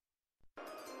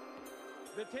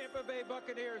The Tampa Bay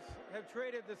Buccaneers have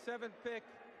traded the 7th pick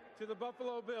to the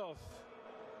Buffalo Bills.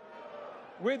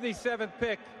 With the 7th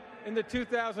pick in the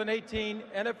 2018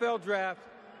 NFL Draft,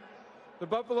 the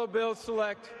Buffalo Bills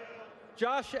select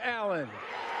Josh Allen,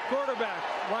 quarterback,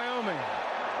 Wyoming.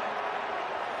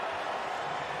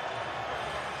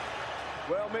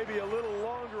 Well, maybe a little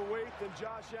longer wait than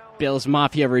Josh Allen. Bills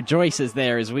Mafia rejoices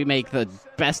there as we make the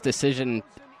best decision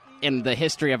in the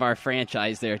history of our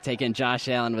franchise there, taking Josh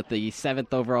Allen with the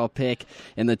 7th overall pick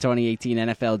in the 2018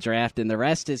 NFL Draft, and the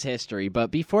rest is history.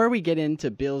 But before we get into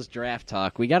Bills draft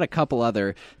talk, we got a couple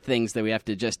other things that we have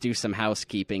to just do some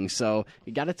housekeeping. So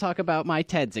we got to talk about my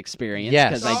TEDS experience,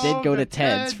 because I did go to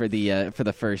TEDS for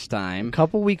the first time. A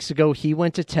couple weeks ago, he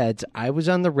went to TEDS. I was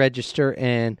on the register,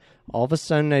 and all of a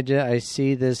sudden I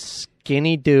see this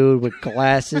skinny dude with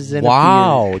glasses and a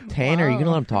beard. Tanner, you gonna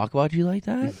let him talk about you like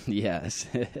that? Yes.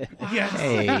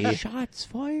 Hey, Shots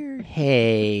fired.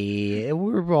 hey,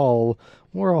 we're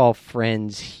all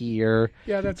friends here.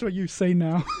 Yeah, that's what you say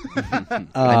now.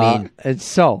 I mean, and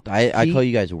so I call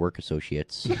you guys work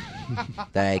associates.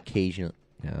 That I occasionally,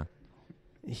 yeah.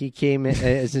 he came in.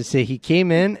 As I say, he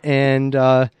came in and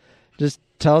just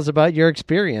tell us about your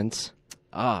experience.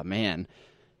 Oh, man.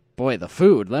 Boy, the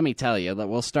food, let me tell you.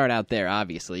 We'll start out there,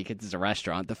 obviously, because it's a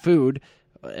restaurant. The food,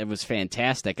 it was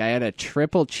fantastic. I had a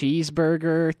triple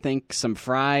cheeseburger, some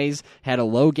fries, had a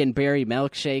Loganberry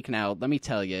milkshake. Now, let me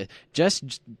tell you,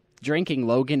 just drinking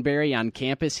Loganberry on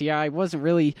campus here, I wasn't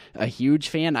really a huge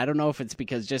fan. I don't know if it's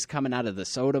because just coming out of the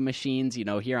soda machines,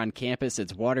 here on campus,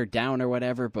 it's watered down or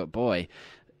whatever, but boy,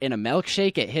 in a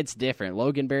milkshake, it hits different.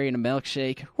 Loganberry in a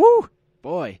milkshake, whoo,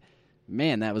 boy.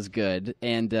 Man, that was good.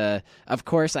 And, of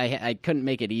course, I couldn't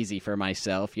make it easy for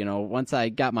myself. Once I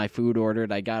got my food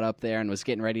ordered, I got up there and was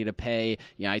getting ready to pay.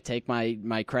 I take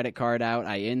my credit card out,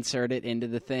 I insert it into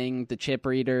the chip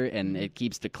reader, and it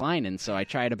keeps declining. So I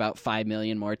tried about 5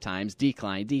 million more times.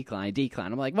 Decline.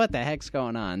 I'm like, what the heck's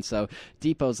going on? So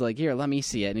Depot's like, here, let me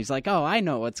see it. And he's like, oh, I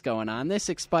know what's going on. This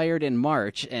expired in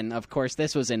March. And, of course,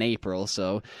 this was in April.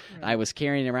 So I was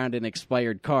carrying around an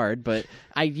expired card. But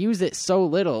I use it so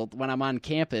little when I'm on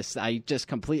campus,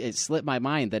 it slipped my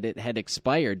mind that it had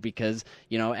expired because,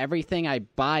 everything I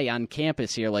buy on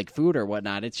campus here, like food or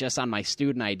whatnot, it's just on my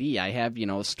student ID. I have,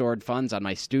 stored funds on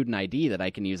my student ID that I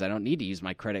can use. I don't need to use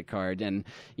my credit card, and,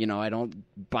 I don't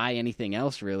buy anything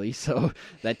else really. So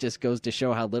that just goes to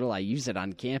show how little I use it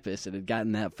on campus. It had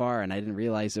gotten that far, and I didn't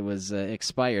realize it was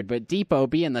expired. But Depot,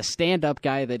 being the stand-up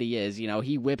guy that he is,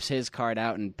 he whips his card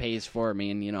out and pays for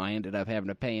me, and, I ended up having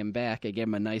to pay him back. I gave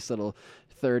him a nice little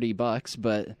 $30,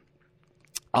 but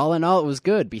all in all, it was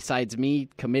good, besides me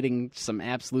committing some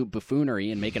absolute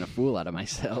buffoonery and making a fool out of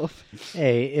myself.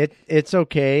 Hey, it's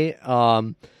okay.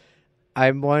 I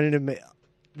wanted to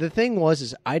the thing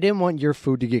is I didn't want your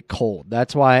food to get cold.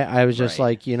 That's why I was just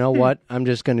like, you know what? I'm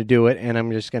just going to do it, and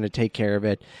I'm just going to take care of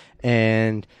it.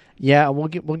 And yeah, we'll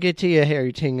get to you,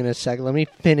 Harry Ting, in a second. Let me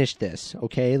finish this,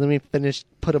 okay? Let me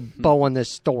put a bow on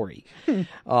this story.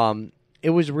 It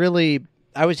was really...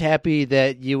 I was happy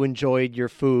that you enjoyed your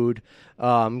food,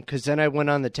 because then I went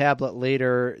on the tablet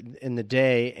later in the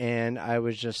day, and I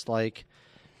was just like,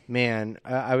 man,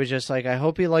 I was just like, I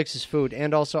hope he likes his food.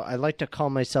 And also, I like to call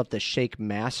myself the Shake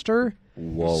Master.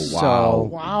 Whoa,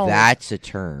 wow. That's a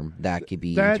term that could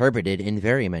be interpreted in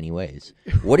very many ways.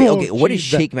 What does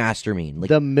Shake Master mean? Like,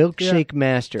 the Milkshake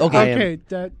Master. Okay.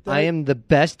 I am the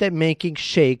best at making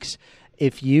shakes.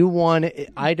 If you want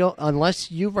it, unless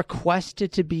you request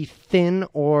it to be thin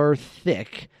or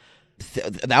thick.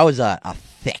 That was a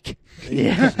thick.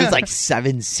 Yeah. There's like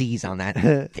 7 C's on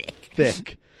that.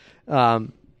 Thick.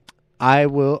 I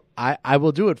will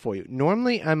do it for you.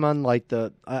 Normally, I'm on like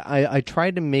I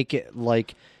try to make it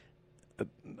like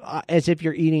as if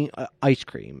you're eating ice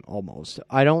cream almost.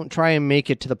 I don't try and make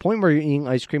it to the point where you're eating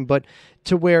ice cream, but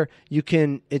to where you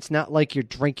can, it's not like you're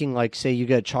drinking, like say you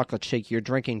get a chocolate shake, you're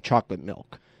drinking chocolate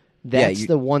milk. That's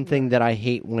the one thing that I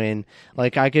hate when,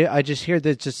 like, I just hear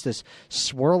there's just this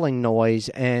swirling noise,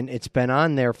 and it's been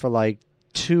on there for like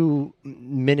 2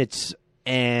 minutes,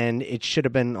 and it should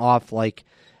have been off like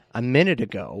a minute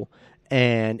ago,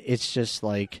 and it's just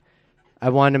like, I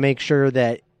want to make sure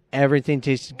that everything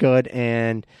tastes good,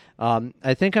 and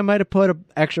I think I might have put an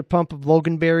extra pump of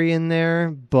Loganberry in there,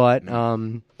 but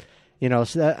so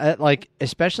that, like,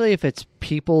 especially if it's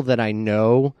people that I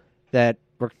know that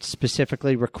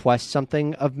specifically request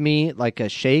something of me, like a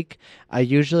shake, I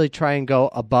usually try and go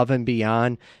above and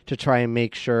beyond to try and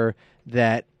make sure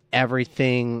that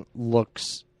everything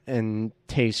looks and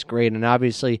tastes great. And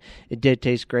obviously, it did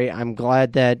taste great. I'm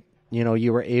glad that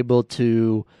you were able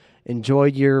to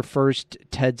enjoyed your first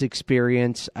TEDS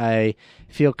experience. I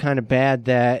feel kind of bad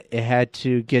that it had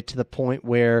to get to the point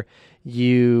where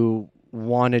you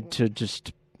wanted to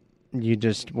you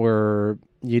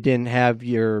didn't have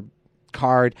your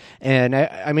card. And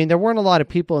I mean, there weren't a lot of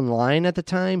people in line at the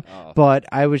time, but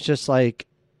I was just like,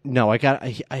 no,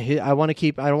 I want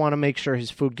to make sure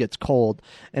his food gets cold.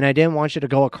 And I didn't want you to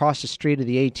go across the street to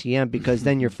the ATM because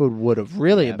then your food would have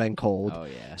really been cold. Oh,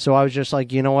 yeah. So I was just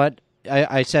like, you know what?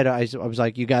 I said, I was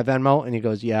like, you got Venmo? And he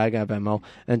goes, yeah, I got Venmo.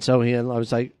 And so I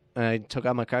was like, I took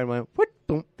out my card and went, what?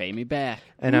 Boom. Pay me back.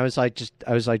 And I was like,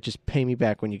 just pay me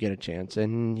back when you get a chance.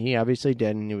 And he obviously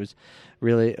did. And it was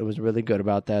really good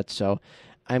about that. So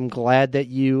I'm glad that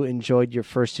you enjoyed your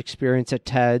first experience at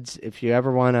TEDS. If you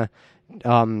ever want to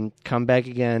come back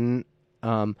again.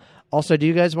 Also, do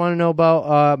you guys want to know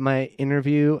about my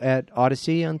interview at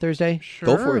Odyssey on Thursday? Sure.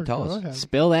 Go for it. Tell us. Ahead.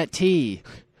 Spill that tea.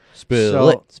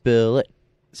 Spill it.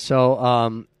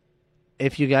 So,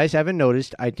 if you guys haven't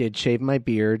noticed, I did shave my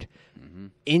beard,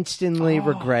 instantly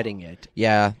regretting it.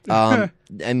 Yeah. I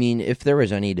mean, if there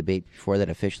was any debate before, that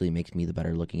officially makes me the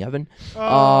better looking Evan.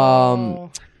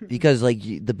 Because like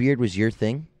the beard was your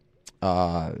thing.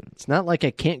 It's not like I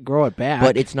can't grow it back,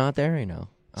 but it's not there right now.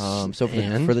 So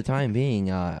for the time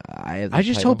being, I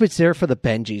just hope it's there for the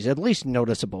Benjis, at least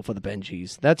noticeable for the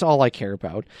Benjis. That's all I care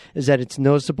about, is that it's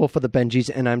noticeable for the Benjis,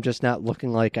 and I'm just not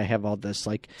looking like I have all this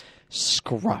like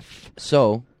scruff.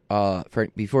 So,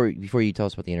 before you tell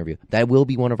us about the interview, that will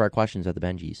be one of our questions at the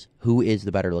Benjis. Who is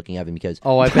the better looking Evan? Because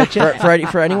I bet you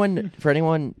for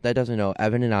anyone that doesn't know,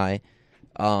 Evan and I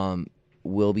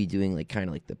will be doing like kind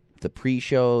of like the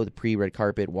pre-show, the pre-red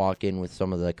carpet walk-in with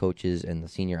some of the coaches and the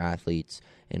senior athletes,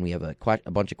 and we have a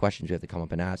bunch of questions we have to come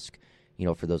up and ask,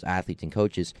 for those athletes and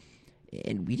coaches.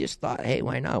 And we just thought, hey,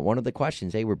 why not? One of the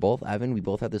questions, hey, we're both Evan, we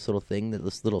both have this little thing,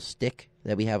 this little stick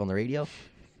that we have on the radio.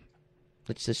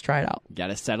 Let's just try it out. Got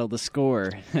to settle the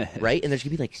score. Right? And there's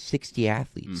going to be like 60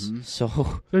 athletes. Mm-hmm.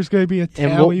 So there's going to be a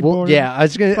tally board. Yeah, I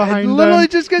was behind literally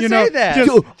just going to say that.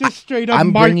 Just straight up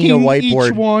I'm marking bringing a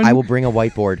whiteboard. Each one. I will bring a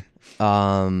whiteboard.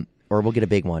 Or we'll get a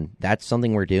big one. That's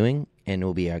something we're doing, and it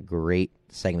will be a great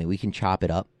segment. We can chop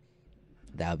it up.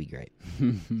 That would be great.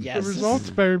 Yes. The results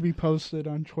better be posted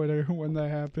on Twitter when that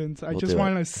happens. I just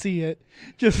want to see it.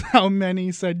 Just how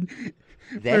many said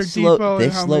this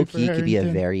low key could be a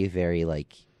very, very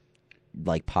like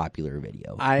popular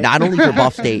video. Not only for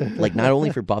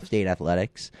Buff State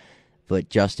athletics, but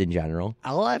just in general.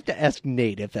 I'll have to ask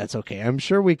Nate if that's okay. I'm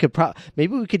sure we could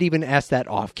maybe we could even ask that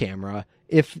off camera.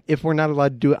 If we're not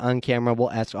allowed to do it on camera,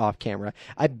 we'll ask off camera.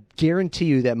 I guarantee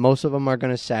you that most of them are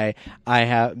going to say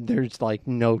there's like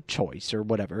no choice or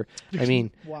whatever. I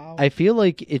mean, wow. I feel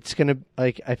like it's going to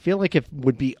I feel like it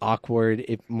would be awkward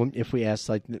if we asked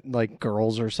like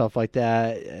girls or stuff like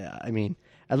that. I mean,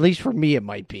 at least for me it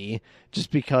might be,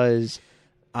 just because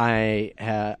I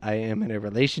am in a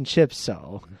relationship,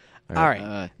 so all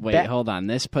right. Wait, hold on.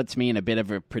 This puts me in a bit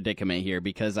of a predicament here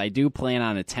because I do plan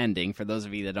on attending. For those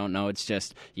of you that don't know, it's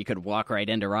just you could walk right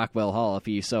into Rockwell Hall if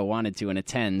you so wanted to and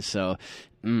attend. So,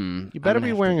 you better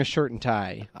be wearing a shirt and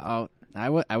tie. Oh, I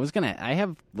was gonna. I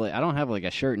don't have like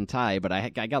a shirt and tie, but I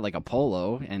got like a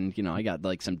polo, and I got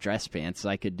like some dress pants, so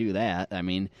I could do that. I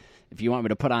mean, if you want me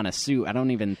to put on a suit, I don't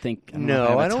think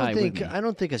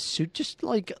a suit. Just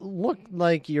like look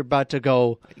like you're about to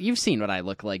go. You've seen what I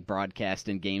look like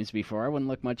broadcasting games before. I wouldn't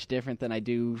look much different than I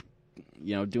do,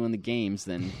 doing the games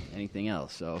than anything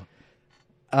else. So,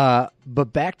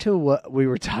 but back to what we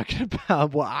were talking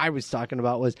about. What I was talking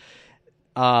about was,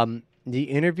 the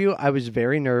interview. I was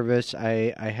very nervous.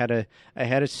 I had a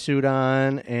suit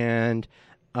on and.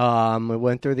 We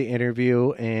went through the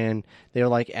interview and they were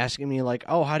like asking me like,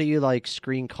 oh, how do you like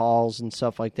screen calls and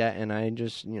stuff like that? And I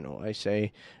just, I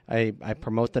say, I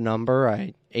promote the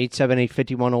number.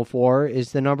 878-5104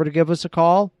 is the number to give us a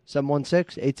call.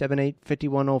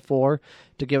 716-878-5104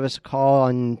 to give us a call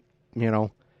on,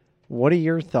 what are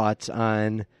your thoughts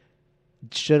on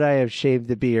should I have shaved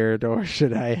the beard or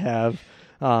should I have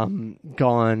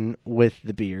gone with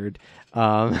the beard?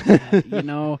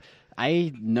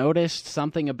 I noticed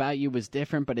something about you was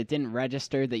different, but it didn't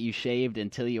register that you shaved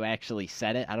until you actually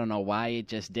said it. I don't know why it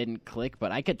just didn't click,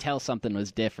 but I could tell something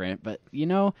was different. But,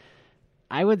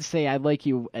 I would say I like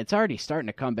you. It's already starting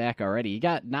to come back already. You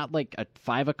got not like a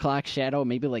 5 o'clock shadow,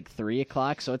 maybe like 3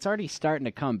 o'clock, so it's already starting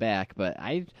to come back. But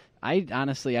I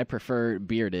honestly, I prefer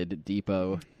bearded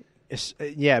Depot.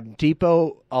 Yeah,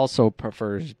 Depot also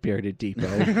prefers bearded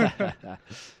Depot.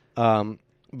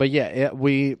 But yeah,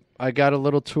 I got a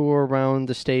little tour around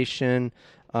the station.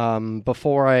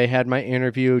 Before I had my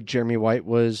interview, Jeremy White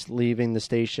was leaving the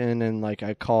station, and like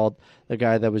I called the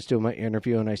guy that was doing my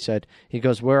interview, and I said, he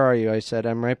goes, "Where are you?" I said,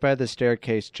 "I'm right by the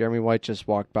staircase. Jeremy White just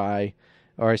walked by,"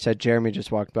 or I said, "Jeremy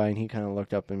just walked by," and he kind of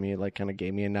looked up at me, like kind of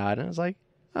gave me a nod, and I was like,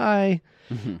 "Hi."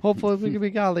 Hopefully we can be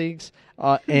colleagues.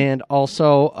 And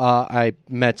also, I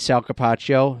met Sal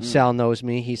Capaccio. Sal knows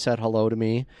me. He said hello to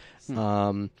me.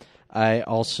 I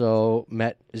also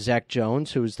met Zach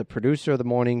Jones, who's the producer of the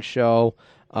morning show,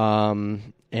 and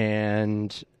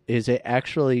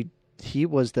he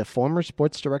was the former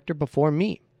sports director before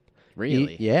me.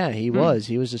 Really? He was.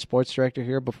 He was a sports director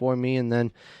here before me, and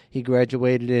then he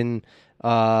graduated in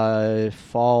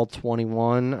fall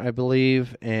 21, I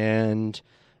believe, and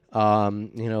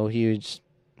he's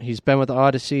been with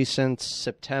Odyssey since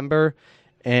September,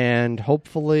 and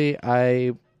hopefully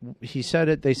they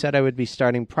said I would be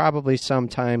starting probably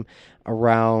sometime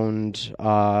around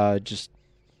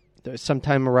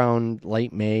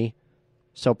late May.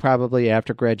 So probably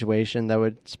after graduation,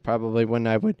 that's probably when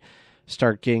I would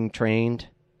start getting trained.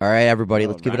 All right, everybody,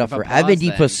 let's give it up for applause Evan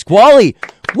then. DePasquale.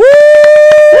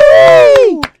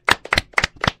 Woo!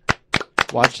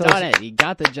 Watch those. Done it. He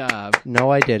got the job.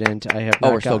 No, I didn't. I have.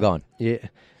 Not we're still going. Yeah,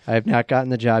 I have not gotten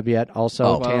the job yet. Also,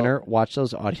 Oh, well. Tanner, watch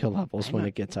those audio levels when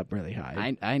it gets up really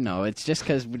high. I know. It's just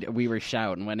because we were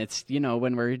shouting. When it's,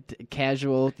 when we're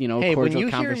casual, Hey,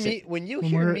 cordial conversation. when you When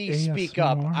hear we're me speak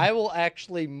up, ASMR. I will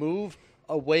actually move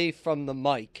away from the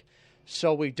mic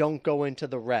so we don't go into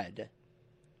the red.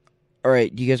 All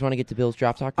right, do you guys want to get to Bill's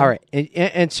draft talk? All right,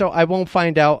 and so I won't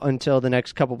find out until the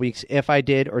next couple weeks if I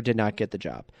did or did not get the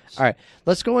job. All right,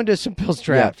 let's go into some Bills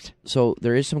draft. Yeah. So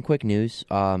there is some quick news.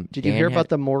 Did you hear about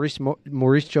the Maurice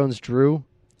Jones-Drew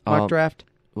mock draft?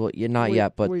 Well, not Wait,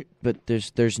 yet, but wait.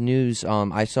 there's news.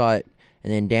 I saw it,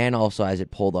 and then Dan also has it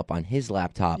pulled up on his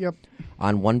laptop. Yep.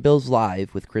 On One Bills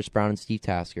Live with Chris Brown and Steve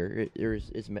Tasker.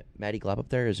 Is Matty Gleb up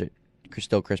there? Or is it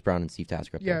still Chris Brown and Steve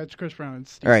Tasker up there? Yeah, it's Chris Brown and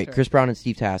Steve. All right, Tasker. Chris Brown and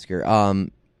Steve Tasker.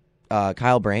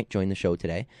 Kyle Brandt joined the show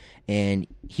today, and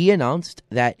he announced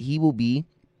that he will be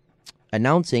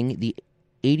announcing the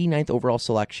 89th overall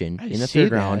selection in the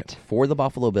third round for the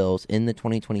Buffalo Bills in the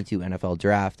 2022 NFL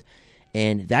Draft.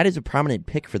 And that is a prominent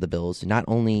pick for the Bills. Not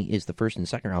only is the first and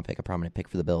second round pick a prominent pick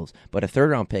for the Bills, but a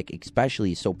third round pick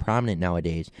especially is so prominent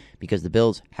nowadays because the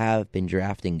Bills have been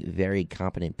drafting very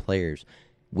competent players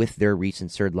with their recent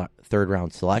third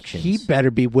round selections. He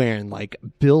better be wearing like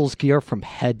Bills gear from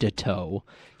head to toe.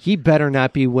 He better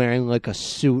not be wearing like a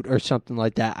suit or something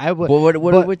like that.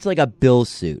 What's like a Bill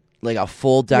suit? Like a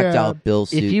full decked out Bill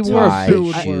suit, if he wore tie, a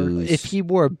suit, shoes. if he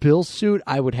wore a Bill suit,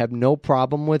 I would have no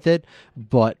problem with it.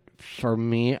 But for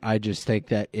me, I just think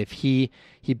that if he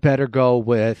better go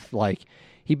with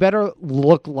he better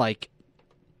look like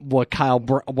what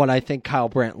I think Kyle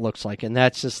Brandt looks like, and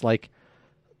that's just like,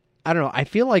 I don't know. I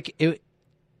feel like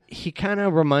he kind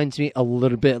of reminds me a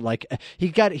little bit like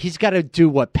he's got to do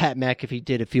what Pat McAfee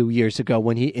did a few years ago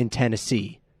when he in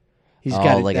Tennessee. He's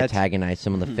got to antagonize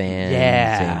some of the fans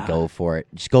Yeah. and go for it.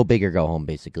 Just go big or go home,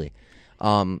 basically.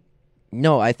 No,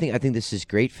 I think this is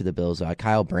great for the Bills.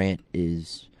 Kyle Brandt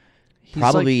is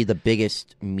probably the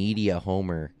biggest media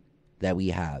homer that we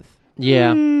have.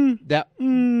 Yeah.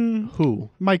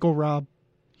 Who? Michael Robb.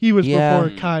 He was Yeah.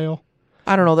 before Kyle.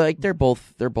 I don't know. They're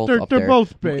both up They're there.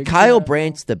 both big. Kyle yeah.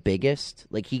 Brandt's the biggest.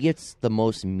 Like he gets the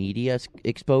most media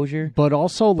exposure. But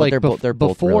also, But they're both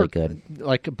before, really good.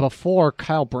 Like before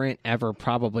Kyle Brandt ever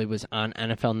probably was on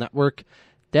NFL Network,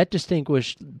 that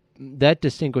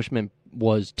distinguishment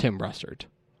was Tim Russert.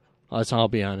 I'll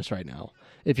be honest right now.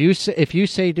 If you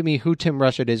say to me who Tim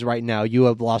Russert is right now, you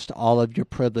have lost all of your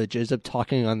privileges of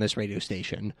talking on this radio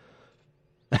station.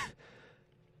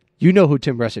 You know who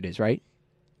Tim Russert is, right?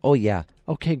 Oh yeah.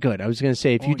 Okay, good. I was going to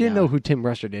say, if you didn't know who Tim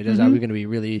Russert is, I was going to be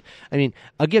really... I mean,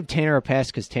 I'll give Tanner a pass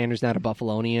because Tanner's not a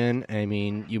Buffalonian. I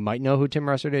mean, you might know who Tim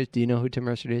Russert is. Do you know who Tim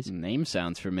Russert is? Name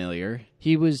sounds familiar.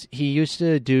 He used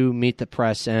to do Meet the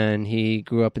Press, and he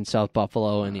grew up in South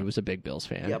Buffalo, and he was a big Bills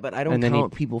fan. Yeah, but I don't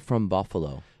count people from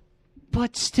Buffalo.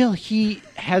 But still, he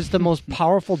has the most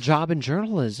powerful job in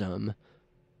journalism.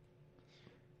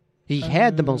 He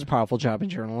had the most powerful job in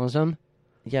journalism.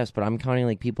 Yes, but I'm counting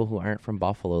like people who aren't from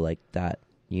Buffalo like that.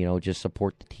 You know, just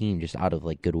support the team just out of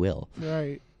like goodwill.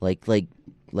 Right. Like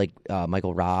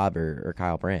Michael Robb or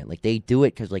Kyle Brandt. Like they do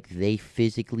it because like they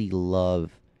physically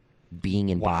love being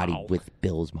embodied with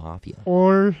Bills Mafia.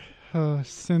 Or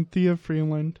Cynthia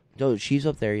Freeland. Oh, she's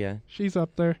up there, yeah. She's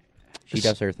up there. She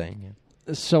does her thing,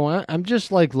 yeah. So I'm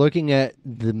just like looking at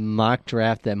the mock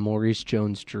draft that Maurice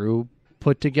Jones-Drew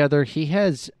put together. He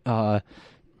has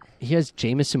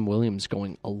Jamison Williams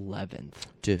going 11th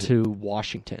to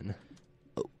Washington.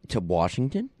 To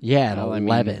Washington? Yeah, at Well, I mean,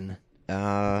 11.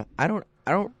 I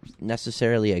don't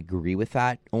necessarily agree with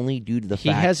that. Only due to the He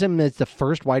fact has him as the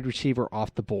first wide receiver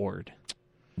off the board.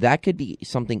 that could be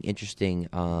something interesting.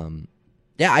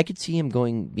 Yeah, I could see him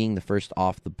being the first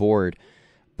off the board.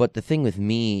 But the thing with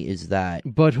me is that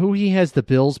But who he has the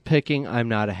Bills picking, I'm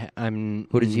not a.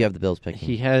 who does he have the Bills picking?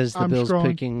 He has the I'm Bills scrolling.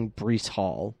 picking Brees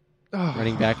Hall,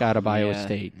 running back out of Iowa Yeah,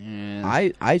 State. yeah.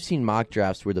 I've seen mock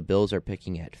drafts where the Bills are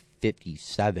picking at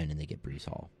 57 and they get Brees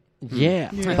Hall. Yeah,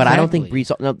 But I don't think exactly. Brees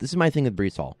Hall. No, this is my thing with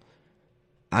Brees Hall.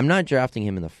 I'm not drafting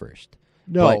him in the first.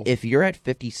 No, But if you're at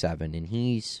 57 and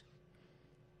he's,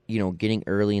 getting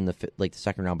early in the the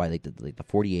second round by the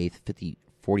 48th,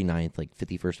 49th,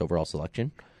 51st overall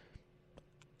selection,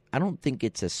 I don't think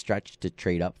it's a stretch to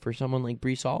trade up for someone like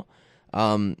Brees Hall.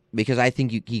 Because I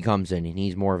think he comes in and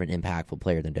he's more of an impactful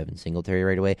player than Devin Singletary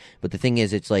right away. But the thing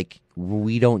is, it's like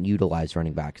we don't utilize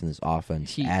running backs in this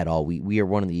offense at all. We are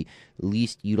one of the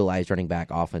least utilized running back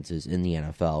offenses in the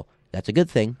NFL. That's a good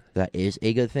thing. That is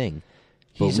a good thing.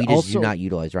 But He's we just do also- not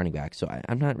utilize running backs. So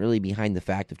I'm not really behind the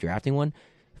fact of drafting one.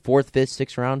 4th, 5th,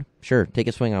 6th round, sure, take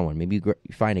a swing on one. Maybe you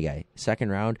find a guy. 2nd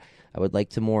round, I would like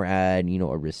to more add, a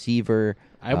receiver.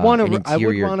 I would want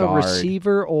interior a guard.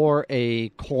 receiver or a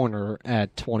corner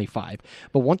at 25.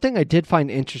 But one thing I did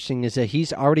find interesting is that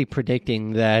he's already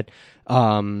predicting that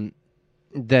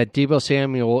that Deebo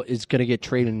Samuel is going to get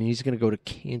traded and he's going to go to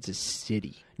Kansas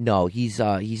City. No, he's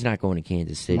not going to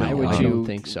Kansas City. Why would I you? don't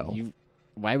think so.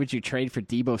 Why would you trade for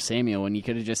Deebo Samuel when you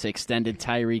could have just extended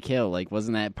Tyreek Hill? Like,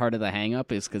 wasn't that part of the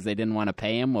hang-up is because they didn't want to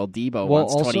pay him? Well, Deebo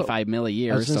wants $25 million a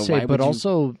year. I was gonna so say, why but would you?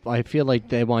 also I feel like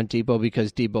they want Deebo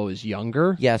because Deebo is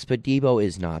younger. Yes, but Deebo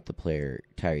is not the player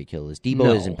Tyreek Hill is. Deebo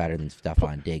No. isn't better than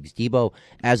Stephon Diggs. Deebo,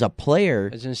 as a player,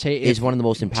 I was going to say is if one of the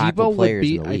most impactful Deebo would players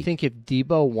be, in the league. I think if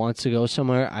Deebo wants to go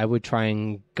somewhere, I would try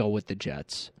and go with the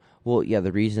Jets. Well, yeah,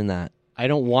 the reason that I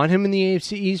don't want him in the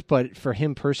AFC East, but for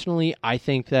him personally, I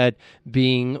think that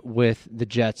being with the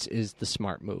Jets is the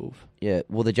smart move.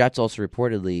 the Jets also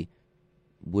reportedly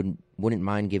wouldn't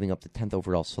mind giving up the 10th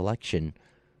overall selection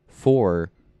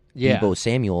for Deebo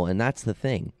Samuel, and that's the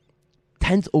thing.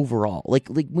 10th overall. Like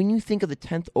when you think of the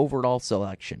 10th overall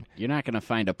selection, You're not going to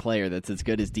find a player that's as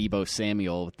good as Deebo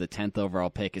Samuel with the 10th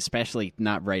overall pick, especially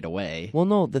not right away. well,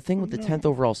 no, the thing with the 10th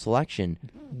overall selection,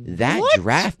 that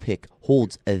draft pick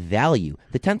holds a value.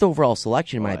 The 10th overall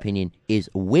selection, in my opinion, is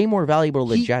way more valuable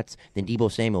to the Jets than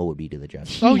Deebo Samuel would be to the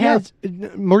Jets. He has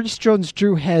Maurice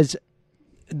Jones-Drew has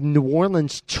New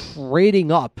Orleans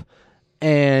trading up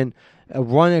and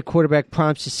running a quarterback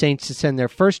prompts the Saints to send their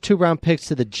first 2-round picks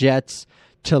to the Jets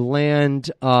to land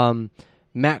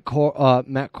Matt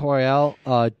Corral,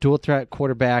 dual threat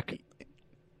quarterback.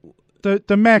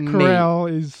 The Matt Corral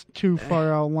is too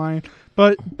far out of line.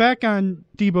 But back on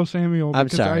Deebo Samuel. I'm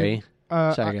because sorry.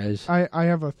 Sorry, guys. I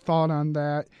have a thought on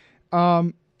that.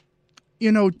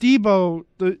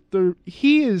 Deebo,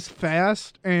 he is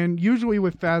fast, and usually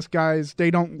with fast guys,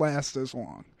 they don't last as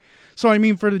long. So, I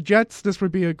mean, for the Jets, this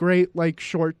would be a great,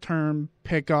 short-term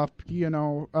pickup.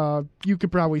 You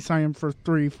could probably sign him for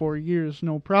 3-4 years,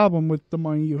 no problem with the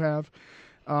money you have.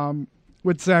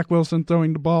 With Zach Wilson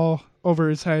throwing the ball over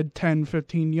his head 10,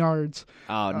 15 yards.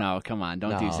 Oh, no, come on.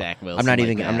 Don't do Zach Wilson. I'm not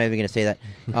even like going to say that.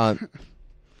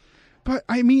 But,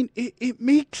 I mean, it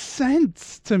makes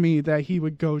sense to me that he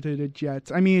would go to the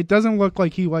Jets. I mean, it doesn't look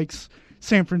like he likes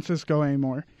San Francisco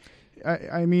anymore.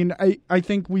 I mean, I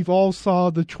think we've all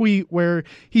saw the tweet where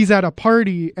he's at a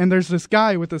party and there's this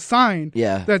guy with a sign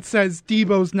that says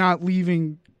Deebo's not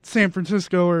leaving San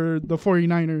Francisco or the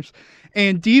 49ers.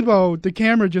 And Deebo, the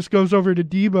camera just goes over to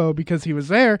Deebo because he was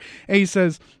there, and he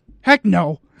says, heck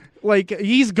no.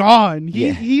 He's gone.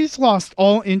 He's lost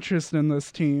all interest in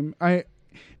this team.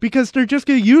 Because they're just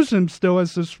going to use him still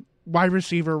as this wide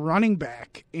receiver running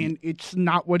back, and it's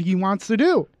not what he wants to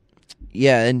do.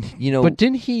 Yeah, and But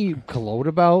didn't he gloat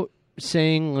about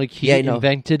saying he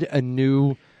invented a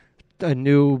new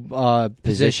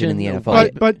position in the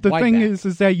NFL? But the thing is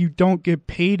that you don't get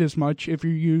paid as much if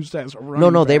you're used as a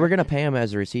running No, back. they were going to pay him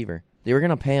as a receiver. They were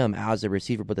going to pay him as a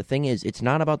receiver, but the thing is, it's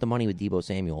not about the money with Deebo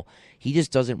Samuel. He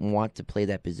just doesn't want to play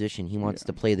that position. He wants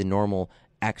to play the normal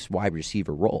X wide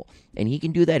receiver role, and he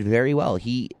can do that very well.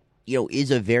 He,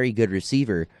 is a very good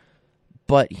receiver,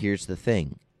 but here's the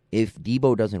thing. If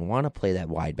Deebo doesn't want to play that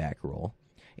wide back role,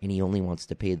 and he only wants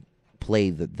to play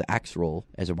the X role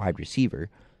as a wide receiver,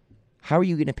 how are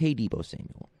you going to pay Deebo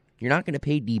Samuel? You're not going to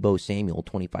pay Deebo Samuel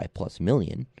 $25+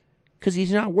 million because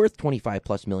he's not worth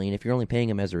 $25+ million if you're only paying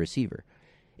him as a receiver.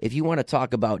 If you want to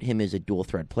talk about him as a dual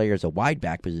threat player as a wide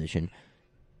back position,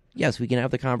 yes, we can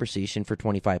have the conversation for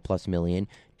 $25+ million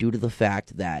due to the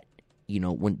fact that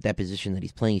when that position that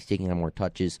he's playing, he's taking on more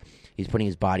touches, he's putting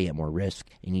his body at more risk,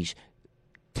 and he's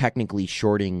technically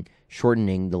shortening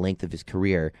the length of his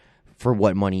career for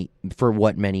what many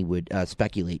would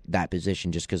speculate that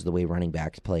position, just because of the way running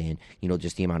backs play and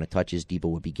just the amount of touches Debo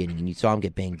would be getting. And you saw him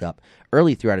get banged up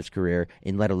early throughout his career,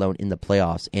 and let alone in the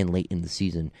playoffs and late in the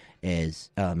season,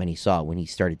 as many saw when he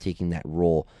started taking that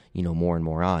role more and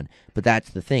more on. But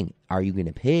that's the thing: are you going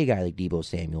to pay a guy like Debo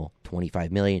Samuel $25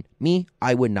 million? Me,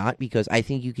 I would not, because I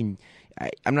think you can.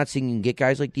 I'm not saying you can get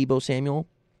guys like Debo Samuel,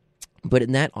 but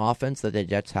in that offense that the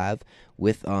Jets have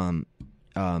with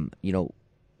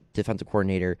defensive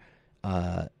coordinator,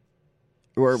 or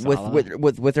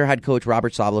with their head coach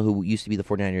Robert Saleh, who used to be the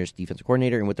 49ers defensive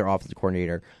coordinator, and with their offensive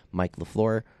coordinator Mike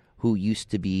LaFleur, who used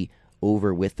to be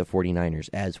over with the 49ers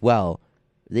as well,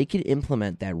 they could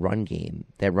implement that running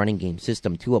game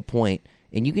system to a point,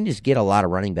 and you can just get a lot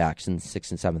of running backs in the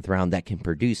 6th and 7th round that can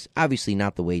produce. Obviously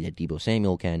not the way that Debo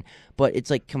Samuel can, but it's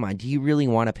like, come on, do you really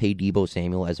want to pay Debo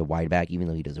Samuel as a wide back, even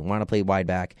though he doesn't want to play wide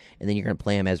back, and then you're going to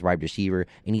play him as wide receiver,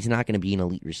 and he's not going to be an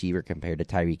elite receiver compared to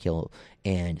Tyreek Hill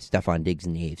and Stephon Diggs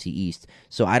in the AFC East.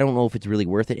 So I don't know if it's really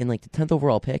worth it. And like the 10th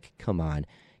overall pick, come on.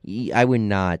 I would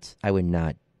not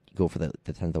go for the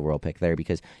 10th overall pick there,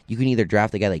 because you can either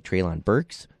draft a guy like Treylon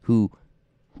Burks, who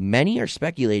many are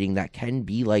speculating that can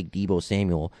be like Debo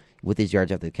Samuel with his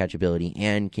yards after the catch ability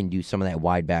and can do some of that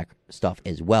wide back stuff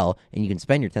as well, and you can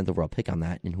spend your 10th overall pick on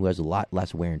that, and who has a lot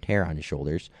less wear and tear on his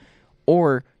shoulders.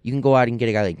 Or you can go out and get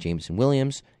a guy like Jameson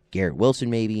Williams, Garrett Wilson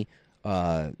maybe,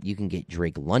 you can get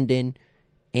Drake London,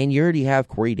 and you already have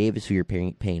Corey Davis, who you're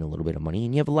paying a little bit of money,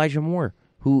 and you have Elijah Moore,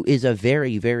 who is a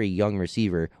very, very young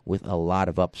receiver with a lot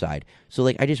of upside. So,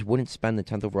 I just wouldn't spend the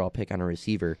 10th overall pick on a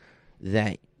receiver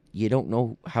that you don't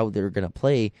know how they're going to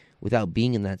play without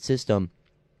being in that system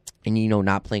and,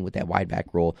 not playing with that wide back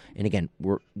role. And again,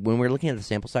 when we're looking at the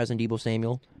sample size on Debo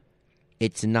Samuel,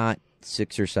 it's not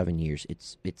 6 or 7 years.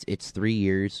 It's 3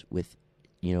 years with,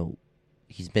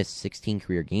 he's missed 16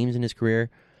 career games in his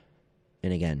career.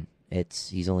 And again,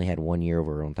 he's only had 1 year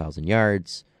over 1,000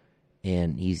 yards.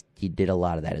 And he did a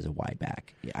lot of that as a wide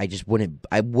back. I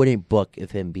wouldn't book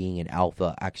of him being an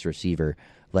alpha X receiver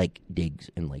like Diggs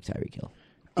and like Tyreek Hill.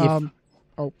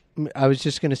 I was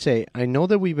just going to say, I know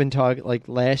that we've been talking,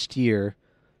 last year,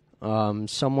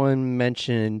 someone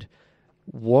mentioned,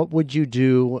 what would you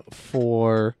do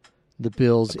for the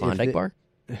Bills? A Klondike bar?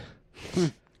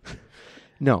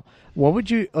 No. What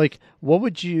would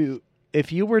you,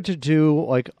 if you were to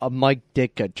do, a Mike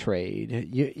Ditka trade,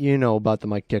 you know about the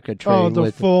Mike Ditka trade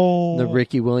with the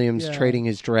Ricky Williams trading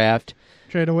his draft.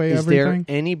 Trade away Is everything.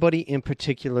 there anybody in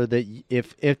particular that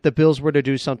if the Bills were to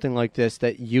do something like this,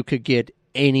 that you could get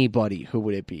anybody, who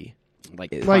would it be?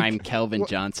 Like prime Kelvin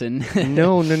Johnson?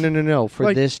 No.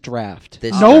 For this draft.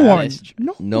 No one.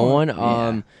 No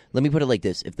one. Let me put it like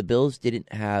this. If the Bills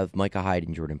didn't have Micah Hyde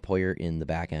and Jordan Poyer in the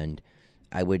back end,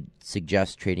 I would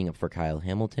suggest trading up for Kyle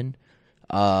Hamilton.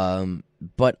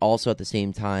 But also at the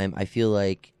same time, I feel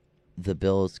like the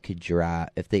Bills could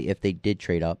draft, if they did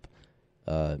trade up,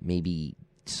 maybe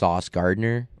Sauce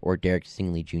Gardner or Derek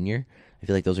Stingley Jr. I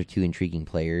feel like those are two intriguing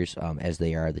players, as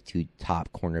they are the two top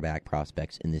cornerback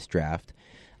prospects in this draft.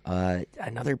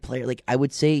 Another player, I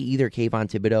would say either Kayvon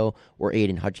Thibodeau or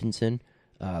Aiden Hutchinson.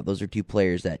 Those are two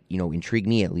players that, intrigue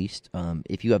me at least.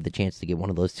 If you have the chance to get one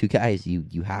of those two guys,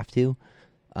 you have to.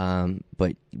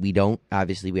 But we don't.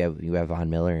 Obviously, we have Von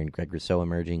Miller and Greg Rousseau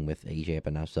emerging with AJ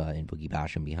Epinesa and Boogie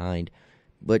Basham behind.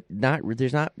 But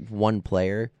there's not one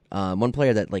player. One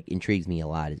player that intrigues me a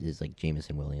lot is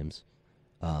Jameson Williams,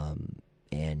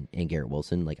 and Garrett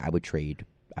Wilson. I would trade.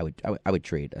 I would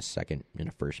trade a second and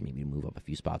a first, maybe to move up a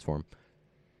few spots for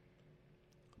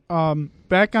him.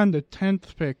 Back on the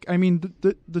 10th pick,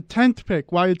 the 10th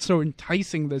pick, why it's so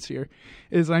enticing this year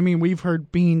is, we've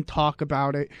heard Bean talk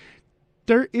about it.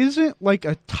 There isn't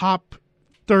a top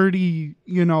 30,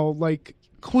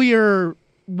 clear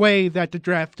way that the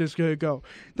draft is going to go.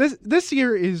 This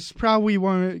year is probably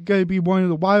going to be one of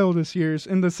the wildest years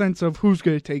in the sense of who's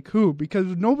going to take who, because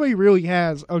nobody really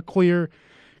has a clear,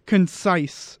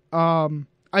 concise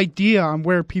idea on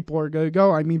where people are going to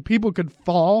go. People could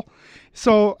fall.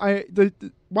 So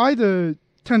why the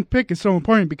 10th pick is so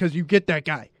important, because you get that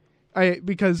guy.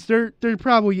 Because there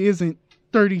probably isn't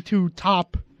 32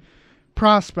 top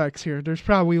prospects here. There's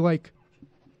probably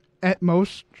at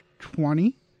most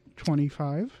 20,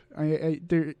 25.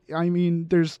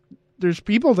 There's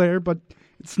people there, but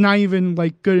it's not even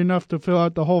good enough to fill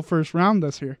out the whole first round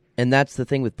this year. And that's the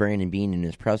thing with Brandon Beane in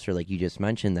his presser, like you just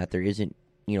mentioned, that there isn't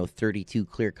 32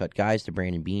 clear-cut guys to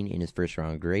Brandon Beane in his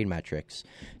first-round grade metrics.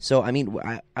 So,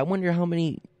 I wonder how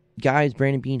many guys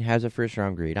Brandon Beane has a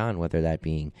first-round grade on, whether that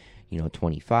being,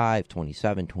 25,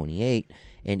 27, 28.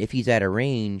 And if he's at a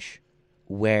range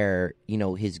where,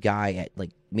 his guy at,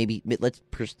 like, maybe, let's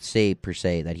say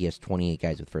that he has 28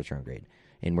 guys with first-round grade,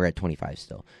 and we're at 25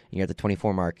 still. And you're at the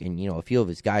 24 mark, and, a few of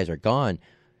his guys are gone.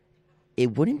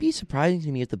 It wouldn't be surprising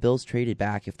to me if the Bills traded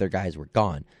back if their guys were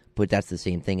gone. But that's the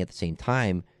same thing at the same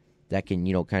time. That can,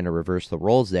 kind of reverse the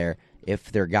roles there.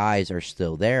 If their guys are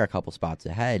still there a couple spots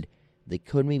ahead, they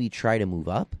could maybe try to move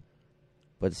up.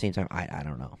 But at the same time, I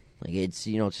don't know. Like, it's,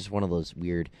 it's just one of those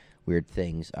weird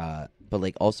things. But,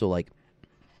 like, also, like,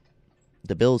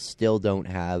 the Bills still don't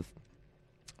have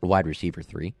a wide receiver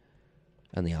 3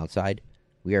 on the outside.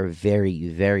 We are very,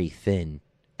 very thin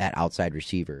at outside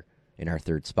receiver in our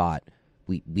third spot.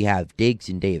 We have Diggs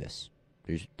and Davis.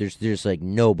 There's like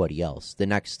nobody else. The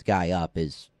next guy up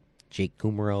is Jake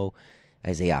Kumaro,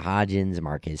 Isaiah Hodgins,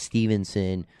 Marquez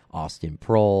Stevenson, Austin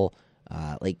Prohl.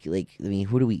 I mean,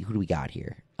 who do we got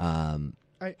here?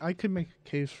 I could make a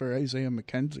case for Isaiah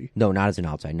McKenzie. No, not as an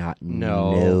outside.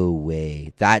 No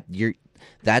way.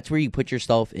 That's where you put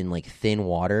yourself in like thin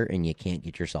water and you can't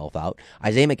get yourself out.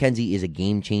 Isaiah McKenzie is a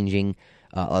game-changing,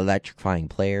 electrifying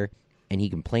player, and he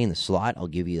can play in the slot. I'll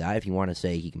give you that. If you want to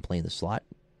say he can play in the slot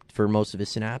for most of his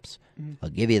snaps, I'll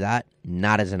give you that.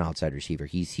 Not as an outside receiver.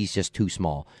 He's just too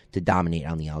small to dominate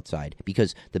on the outside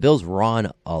because the Bills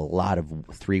run a lot of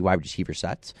 3 wide receiver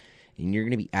sets, and you're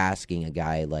going to be asking a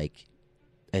guy like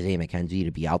Isaiah McKenzie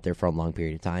to be out there for a long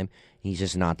period of time. He's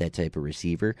just not that type of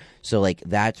receiver. So, like,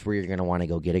 that's where you're going to want to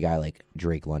go get a guy like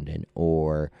Drake London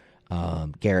or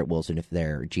Garrett Wilson if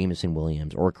they're Jameson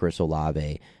Williams or Chris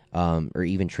Olave or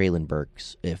even Treylon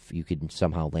Burks if you could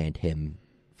somehow land him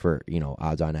for,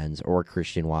 odds on ends, or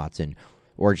Christian Watson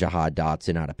or Jahad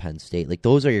Dotson out of Penn State. Like,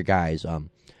 those are your guys.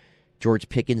 George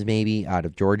Pickens maybe out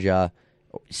of Georgia.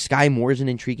 Sky Moore's an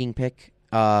intriguing pick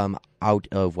out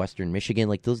of Western Michigan.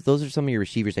 Like, those are some of your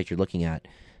receivers that you're looking at.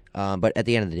 But at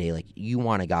the end of the day, like, you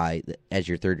want a guy as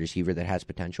your third receiver that has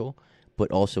potential, but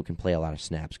also can play a lot of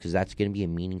snaps because that's going to be a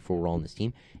meaningful role in this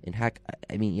team. And heck,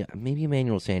 I mean, maybe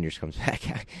Emmanuel Sanders comes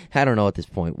back. I don't know at this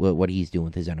point what he's doing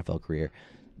with his NFL career.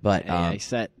 But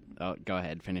go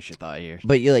ahead, finish your thought here.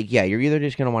 But you're either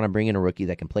just going to want to bring in a rookie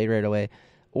that can play right away,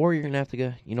 or you're going to have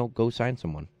to go sign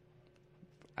someone.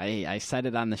 I said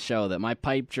it on the show that my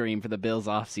pipe dream for the Bills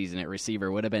offseason at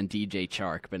receiver would have been DJ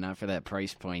Chark, but not for that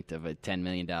price point of $10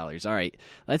 million. All right,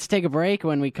 let's take a break.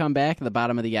 When we come back at the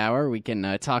bottom of the hour, we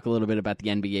can talk a little bit about the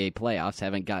NBA playoffs.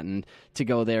 Haven't gotten to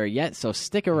go there yet, so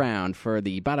stick around for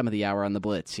the bottom of the hour on the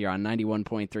Blitz here on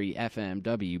 91.3 FM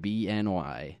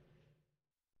WBNY.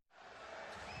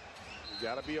 You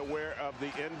got to be aware of the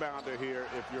inbounder here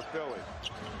if you're Philly.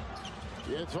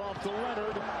 It's off to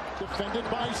Leonard, defended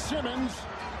by Simmons.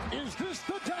 Is this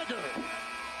the dagger?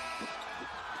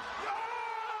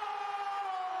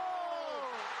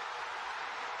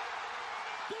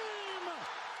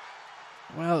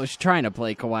 Well, I was trying to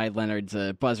play Kawhi Leonard's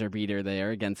buzzer beater there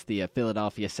against the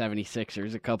Philadelphia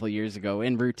 76ers a couple years ago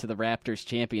en route to the Raptors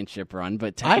championship run,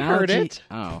 but technology... I heard it.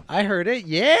 Oh. I heard it,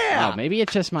 yeah. Oh, maybe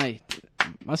it's just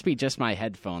must be just my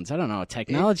headphones. I don't know.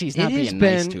 Technology's not being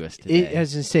nice to us today.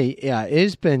 As I say, yeah, it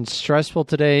has been stressful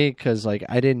today because, like,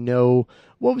 I didn't know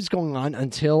what was going on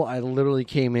until I literally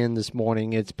came in this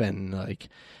morning. It's been, like,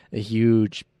 a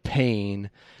huge pain.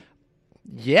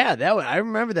 Yeah, I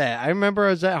remember that. I remember I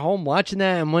was at home watching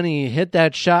that, and when he hit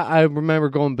that shot, I remember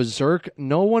going berserk.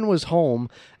 No one was home,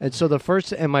 and so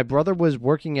and my brother was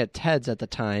working at Ted's at the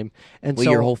time. And so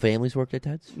your whole family's worked at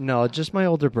Ted's? No, just my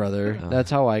older brother.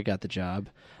 That's how I got the job.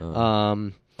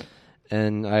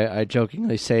 And I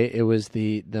jokingly say it was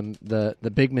the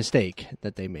big mistake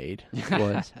that they made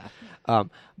was,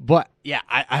 but yeah,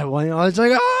 I was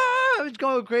like, I was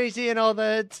going crazy and all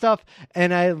that stuff,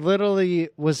 and I literally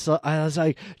was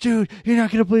like, dude, you're not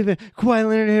gonna believe it. Kawhi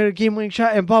Leonard hit a game-winning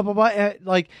shot and blah blah blah, and,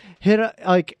 like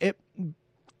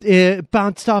it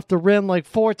bounced off the rim like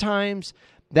 4 times.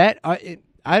 That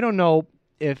I don't know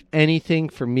if anything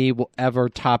for me will ever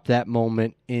top that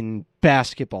moment in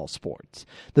basketball sports.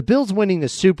 The Bills winning the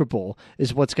Super Bowl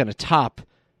is what's going to top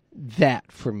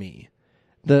that for me.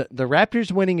 The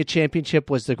Raptors winning a championship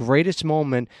was the greatest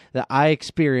moment that I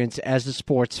experienced as a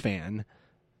sports fan.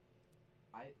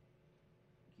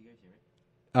 You guys hear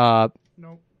me?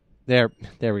 No.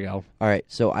 There we go. All right,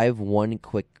 so I have one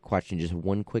quick question, just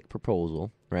one quick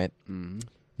proposal, right? Mm-hmm.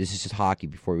 This is just hockey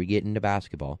before we get into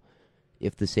basketball.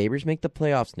 If the Sabres make the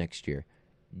playoffs next year,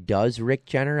 does Rick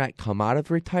Jenner come out of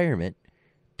retirement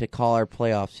to call our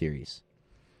playoff series?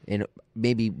 And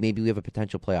maybe we have a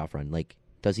potential playoff run. Like,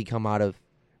 does he come out of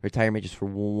retirement just for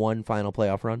one final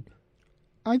playoff run?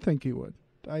 I think he would.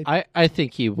 I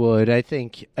think he would. I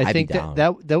think be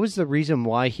that was the reason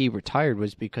why he retired,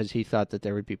 was because he thought that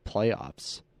there would be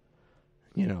playoffs.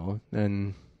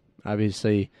 And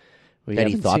obviously That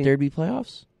he thought there'd be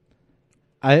playoffs?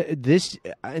 I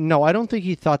don't think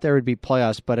he thought there would be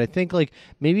playoffs, but I think like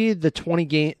maybe the 10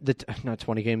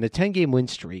 game win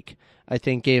streak, I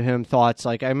think gave him thoughts.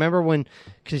 Like I remember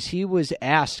because he was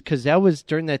asked, because that was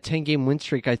during that 10 game win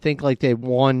streak. I think like they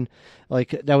won, like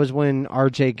that was when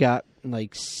RJ got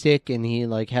like sick and he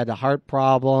like had a heart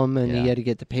problem and he had to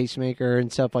get the pacemaker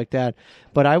and stuff like that.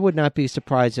 But I would not be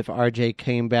surprised if RJ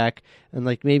came back and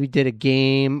like maybe did a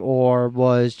game or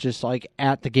was just like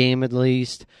at the game at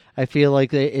least. I feel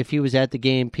like if he was at the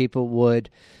game, people would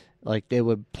like they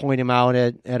would point him out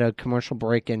at a commercial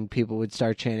break and people would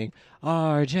start chanting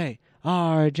RJ,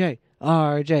 RJ,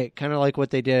 RJ, kind of like what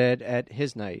they did at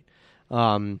his night.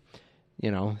 So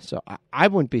I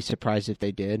wouldn't be surprised if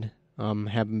they did.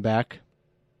 Have him back.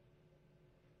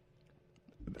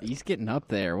 He's getting up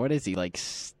there. What is he, like?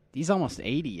 He's almost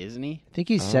 80, isn't he? I think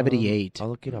he's 78. I'll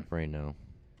look it up right now.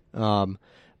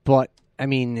 But I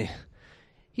mean,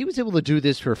 he was able to do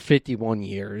this for 51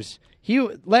 years.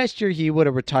 Last year he would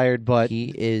have retired, but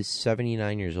he is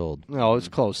 79 years old. No, it's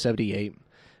close, 78.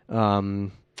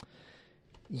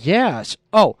 Yes.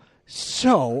 Oh,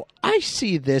 so I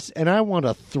see this and I want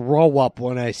to throw up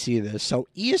when I see this. So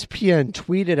ESPN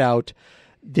tweeted out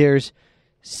there's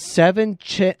 7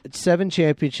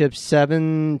 championships,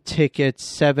 7 tickets,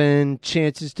 7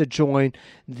 chances to join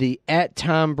the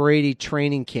 @Tom Brady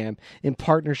training camp in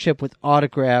partnership with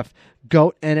Autograph.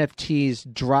 GOAT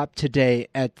NFTs drop today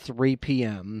at 3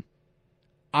 p.m.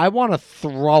 I want to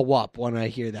throw up when I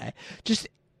hear that. Just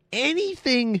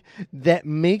anything that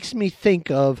makes me think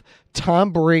of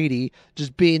Tom Brady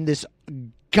just being this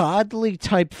godly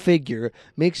type figure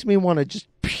makes me want to just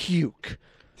puke.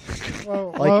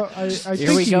 I here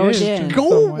think we he go is again. in Go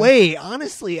some way. away.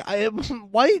 Honestly,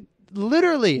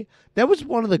 literally, that was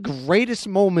one of the greatest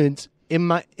moments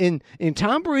in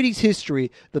Tom Brady's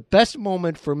history. The best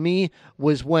moment for me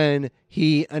was when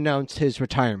he announced his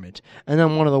retirement. And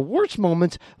then one of the worst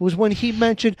moments was when he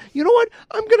mentioned, you know what?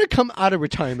 I'm going to come out of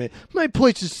retirement. My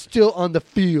place is still on the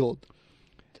field.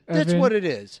 That's Evan, what it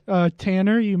is.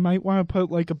 Tanner, you might want to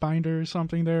put like a binder or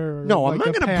something there. Or No, like I'm not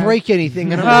a going to pad. break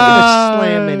anything, and I'm not going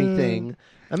to slam anything.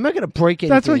 I'm not going to break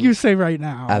anything. That's what you say right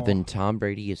now. Evan, Tom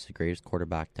Brady is the greatest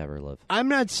quarterback to ever live. I'm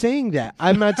not saying that.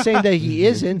 I'm not saying that he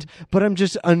isn't, but I'm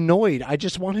just annoyed. I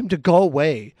just want him to go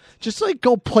away. Just like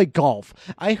go play golf.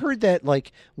 I heard that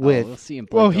like with we'll see him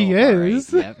play Well, he golf, all right,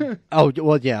 is. yep.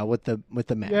 with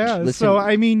the match. Yeah, Listen, so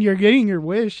I mean, you're getting your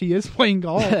wish. He is playing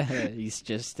golf. He's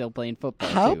just still playing football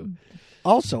how too.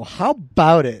 also how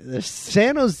about it? The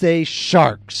San Jose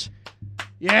Sharks.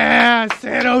 Yeah,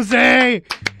 San Jose!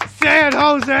 San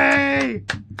Jose!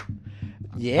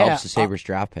 Yeah, Helps the Sabres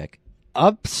draft pick.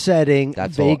 upsetting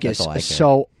That's all- Vegas. that's all I care.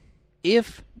 So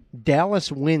if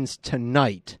Dallas wins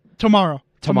tonight, Tomorrow.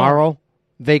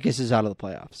 Vegas is out of the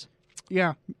playoffs.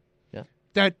 Yeah. Yeah.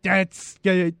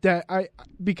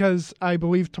 Because I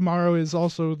believe tomorrow is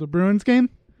also the Bruins game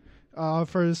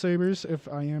for the Sabres. If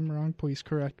I am wrong, please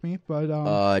correct me. But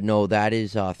No, that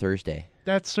is Thursday.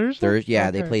 that's Thursday.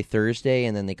 Yeah, they Okay. play Thursday,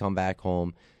 and then they come back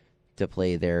home to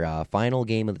play their final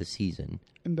game of the season.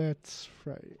 And that's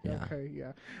right. Yeah. Okay,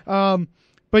 yeah.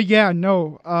 But yeah,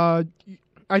 no.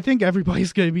 I think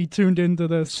everybody's going to be tuned into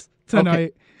this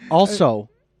tonight. Also,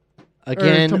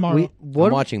 again, tomorrow. I'm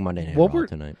watching Monday Night Raw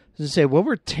tonight. What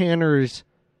were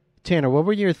Tanner, what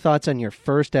were your thoughts on your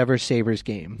first ever Sabres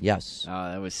game? Yes.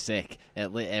 Oh, that was sick.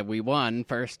 We won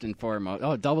first and foremost.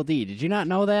 Oh, Double D. Did you not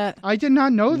know that? I did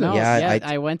not know that. No, Yeah,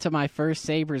 I went to my first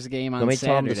Sabres game on Let me Saturday.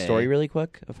 tell them the story really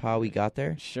quick of how we got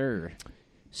there. Sure.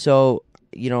 So,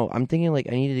 I'm thinking like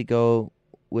I needed to go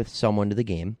with someone to the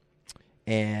game.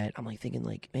 And I'm like thinking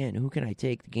like, man, who can I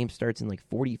take? The game starts in like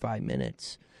 45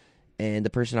 minutes. And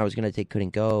the person I was going to take couldn't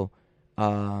go.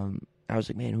 I was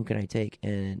like, man, who can I take?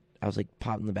 And I was like,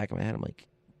 popping in the back of my head. I'm like,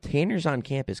 Tanner's on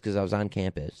campus because I was on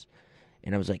campus.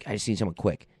 And I was like, I just need someone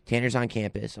quick. Tanner's on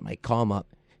campus. I'm like, call him up.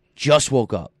 Just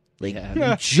woke up.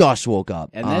 Like, just woke up.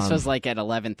 And this was like at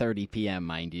 11:30 p.m.,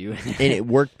 mind you. And it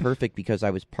worked perfect because I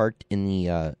was parked in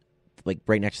the, like,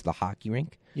 right next to the hockey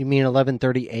rink. You mean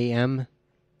 11:30 a.m.?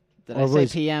 Did I say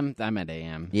p.m.? I meant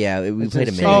a.m. Yeah, we played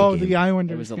a midnight Oh, game. the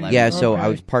Islanders. It was game. 11. Yeah, so Okay. I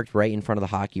was parked right in front of the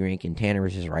hockey rink, and Tanner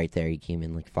was just right there. He came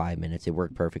in like 5 minutes. It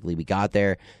worked perfectly. We got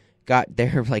there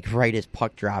like right as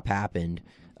puck drop happened,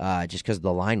 just because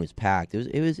the line was packed.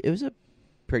 It was a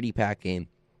pretty packed game,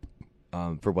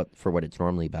 for what it's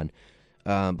normally been.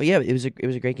 But yeah, it was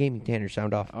a great game. Tanner,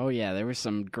 sound off. Oh, yeah, there was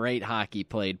some great hockey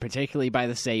played, particularly by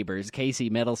the Sabres. Casey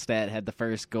Middlestat had the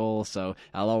first goal, so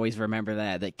I'll always remember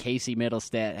that Casey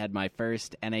Middlestat had my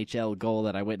first NHL goal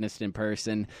that I witnessed in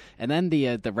person. And then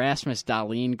the Rasmus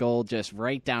Dahlin goal just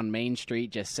right down Main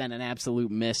Street, just sent an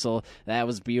absolute missile. That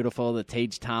was beautiful. The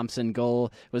Tage Thompson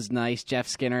goal was nice. Jeff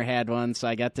Skinner had one, so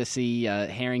I got to see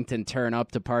Harrington turn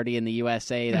up to party in the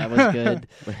USA. That was good.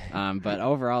 But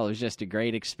overall, it was just a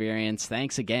great experience.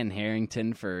 Thanks again,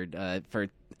 Harrington, for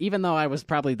even though I was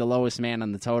probably the lowest man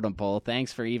on the totem pole.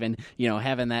 Thanks for even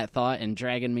having that thought and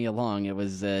dragging me along. It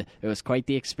was quite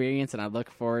the experience, and I look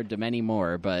forward to many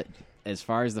more. But as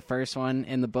far as the first one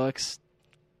in the books,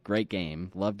 great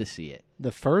game. Love to see it.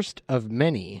 The first of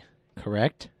many,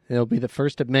 correct? It'll be the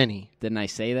first of many. Didn't I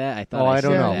say that? I thought I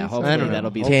don't know. that. Hopefully I don't know. that'll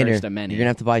be Tanner, the first of many. you're gonna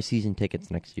have to buy season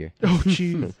tickets next year. Oh,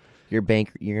 jeez. You're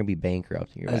gonna be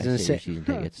bankrupt. You're I was buying gonna say- season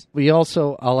tickets. We'll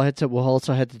also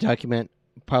have to document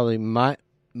probably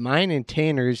mine and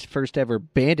Tanner's first ever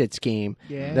Bandits game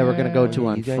that we're going to go to Yeah.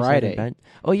 on You guys Friday. haven't been-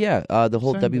 Oh yeah, the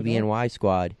whole Send it up. WBNY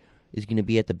squad is going to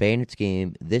be at the Bandits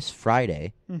game this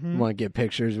Friday. Want to get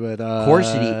pictures with us?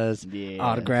 Corsity. Yeah.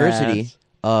 Autographs. Diversity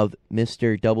of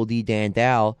Mr. Double D Dan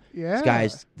Dow. Yeah. This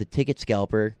guy's the ticket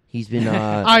scalper. He's been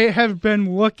I have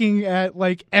been looking at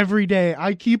every day.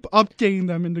 I keep updating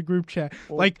them in the group chat. It's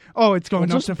going Well,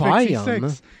 up to just buy 56.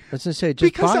 them. Let's just say,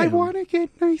 just Because buy I 'em. want to get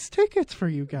nice tickets for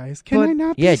you guys. Can But- I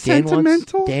not yeah, be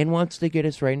sentimental? Dan wants to get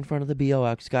us right in front of the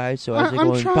BOX guys. So as I'm they're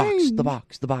going trying. the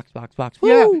box.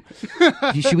 Yeah. Woo!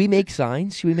 Should we make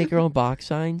signs? Should we make our own box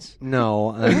signs?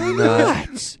 No, I'm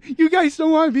not. You guys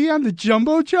don't want to be on the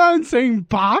Jumbotron saying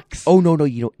box? Oh no,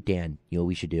 you know, Dan. You know what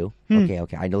we should do? Okay.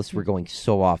 I know we're going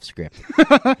so off script,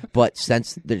 but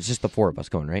since there's just the four of us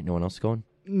going, right? No one else going.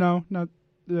 No, not.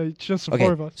 It's just the Okay,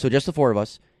 four of us. so just the four of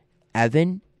us.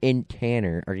 Evan and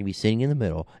Tanner are going to be sitting in the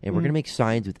middle, and we're going to make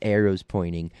signs with arrows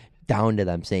pointing down to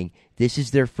them, saying, "This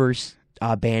is their first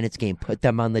Bandits game. Put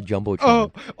them on the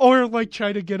Jumbotron." Oh, or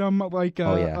try to get them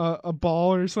yeah. a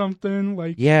ball or something.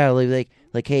 Yeah,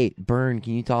 like, hey, Byrne,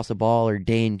 can you toss a ball? Or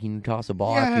Dane, can you toss a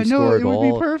ball after yeah, you no, score a it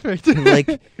goal? would be perfect.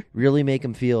 Like, really make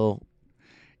them feel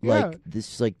like Yeah.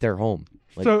 this is like their home.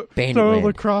 Like throw Bandit a Land.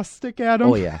 lacrosse stick at them.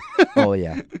 Oh yeah, oh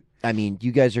yeah. I mean,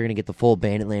 you guys are gonna get the full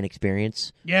Bandit Land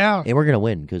experience, Yeah. and we're gonna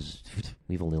win because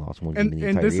we've only lost one game And- in the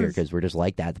and entire this year is- because we're just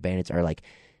like that. The Bandits are like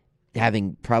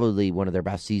having probably one of their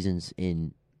best seasons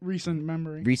in Recent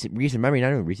memory. recent memory.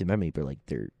 Not only recent memory, but like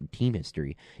their team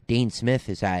history. Dane Smith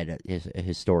has had a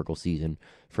historical season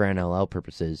for NLL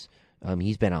purposes.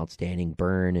 He's been outstanding.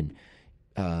 Byrne and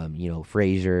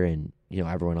Frazier and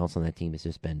everyone else on that team has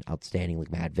just been outstanding.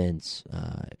 Like Matt Vince,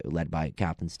 led by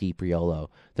Captain Steve Priolo.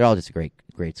 They're all just a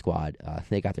great squad.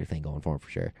 They got their thing going for them for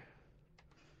sure.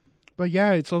 But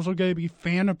yeah, it's also going to be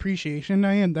fan appreciation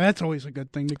night, and that's always a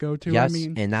good thing to go to. Yes, I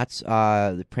mean, and that's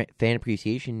the fan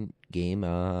appreciation game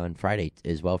on Friday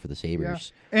as well for the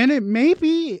Sabres. and it may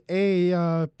be a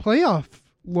playoff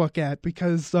look at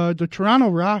because the Toronto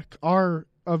Rock are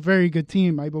a very good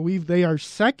team. I believe they are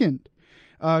second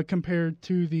compared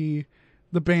to the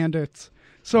Bandits.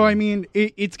 So, I mean,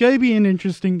 it's going to be an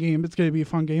interesting game. It's going to be a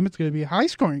fun game. It's going to be a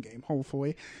high-scoring game,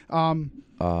 hopefully.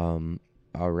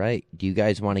 All right. Do you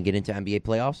guys want to get into NBA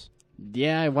playoffs?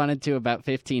 Yeah, I wanted to about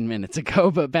 15 minutes ago,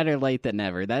 but better late than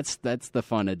never. That's the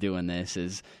fun of doing this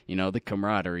is, the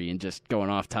camaraderie and just going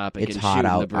off topic It's and hot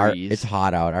shooting out. the breeze. It's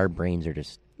hot out. Our brains are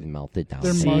just melted down.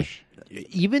 They're See. mush.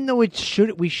 Even though we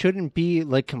shouldn't be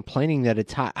complaining that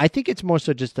it's hot. I think it's more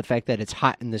so just the fact that it's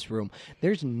hot in this room.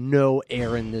 There's no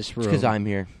air in this room. Because I'm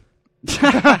here.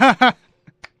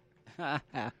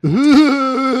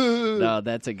 No,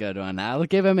 that's a good one. I'll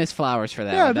give him his flowers for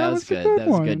that Yeah, one. that was a good. good That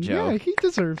was one. a good joke. Yeah, he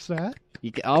deserves that.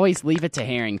 You can always leave it to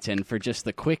Harrington for just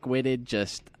the quick-witted,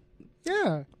 just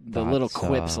Yeah. the That's, little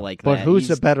quips like But that. who's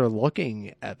He's- the better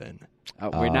looking, Evan?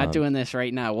 we're not Um, doing this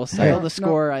right now. We'll settle No. the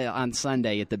score on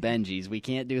Sunday at the Benjis. We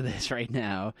can't do this right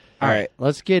now. All right,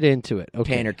 let's get into it.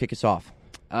 Okay. Tanner, kick us off.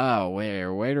 Oh,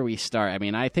 where do we start? I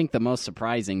mean, I think the most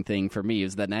surprising thing for me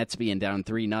is the Nets being down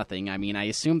 3-0. I mean, I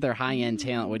assumed their high-end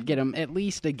talent would get them at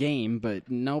least a game, but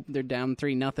nope, they're down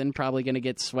 3-0. Probably going to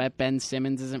get swept. Ben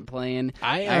Simmons isn't playing.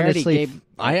 I already honestly, gave.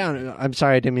 I'm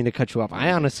sorry, I didn't mean to cut you off.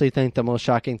 I honestly think the most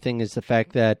shocking thing is the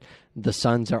fact that the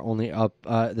Suns are only up.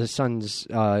 The Suns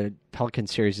Pelican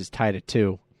series is tied at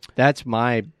 2. That's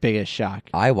my biggest shock.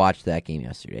 I watched that game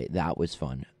yesterday. That was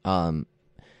fun.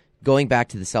 Going back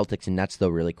to the Celtics and Nets, though,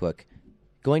 really quick.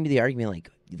 Going to the argument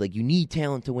like you need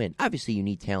talent to win. Obviously, you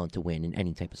need talent to win in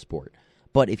any type of sport.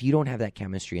 But if you don't have that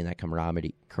chemistry and that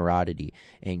camaraderie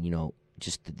and,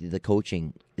 just the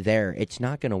coaching there, it's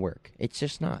not going to work. It's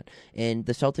just not. And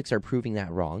the Celtics are proving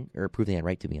that wrong, or proving that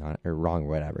right, to be honest, or wrong, or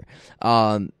whatever.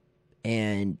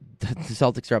 And the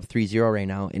Celtics are up 3-0 right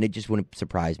now, and it just wouldn't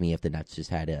surprise me if the Nets just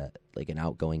had an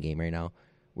outgoing game right now,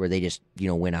 where they just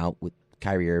went out with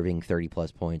Kyrie Irving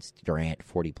 30+ points, Durant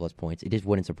 40+ points. It just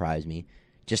wouldn't surprise me.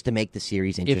 Just to make the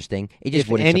series interesting, it just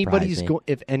wouldn't surprise me.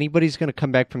 If anybody's going to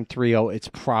come back from 3-0, it's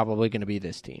probably going to be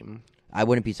this team. I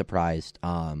wouldn't be surprised.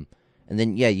 And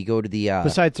then you go to the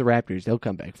besides the Raptors, they'll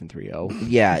come back from 3-0.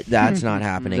 Yeah, that's not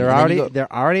happening.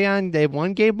 They're already on. They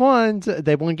won game 1.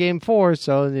 They won game 4,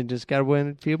 so they just got to win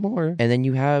a few more. And then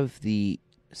you have the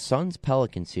Suns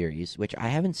Pelican series, which I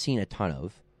haven't seen a ton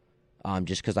of,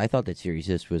 just because I thought that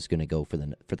series was going to go for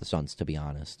the Suns, to be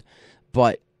honest.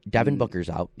 But Devin Booker's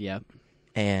out. Yep.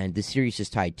 And the series is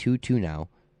tied 2-2 now,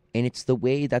 and it's the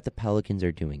way that the Pelicans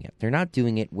are doing it. They're not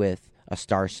doing it with a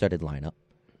star-studded lineup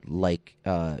like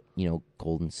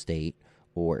Golden State,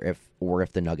 or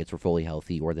if the Nuggets were fully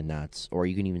healthy, or the Nets, or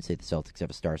you can even say the Celtics have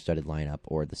a star-studded lineup,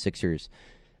 or the Sixers.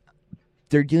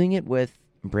 They're doing it with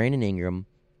Brandon Ingram,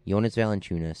 Jonas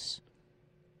Valanciunas,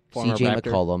 C.J.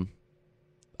 McCollum,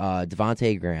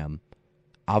 Devontae Graham,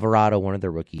 Alvarado, one of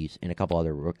their rookies, and a couple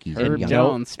other rookies. Herb and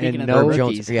Jones. Speaking of the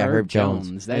rookies, Herb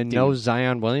Jones. And no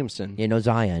Zion Williamson. Yeah, no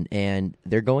Zion. And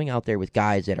they're going out there with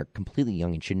guys that are completely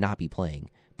young and should not be playing,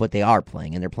 but they are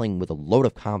playing, and they're playing with a load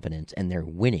of confidence, and they're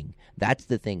winning. That's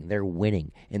the thing. They're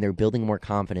winning, and they're building more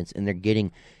confidence, and they're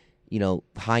getting,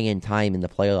 high-end time in the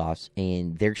playoffs,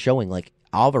 and they're showing, like,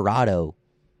 Alvarado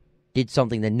did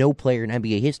something that no player in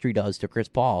NBA history does to Chris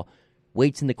Paul,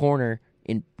 waits in the corner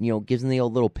and, gives him the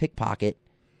old little pickpocket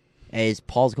as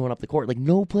Paul's going up the court. Like,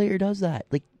 no player does that.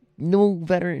 Like, no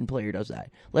veteran player does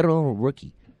that, let alone a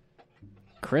rookie.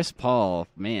 Chris Paul,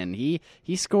 man, he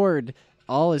scored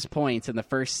all his points in the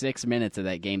first 6 minutes of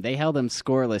that game. They held him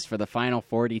scoreless for the final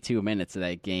 42 minutes of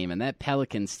that game. And that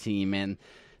Pelicans team, man,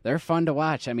 they're fun to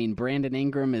watch. I mean, Brandon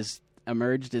Ingram has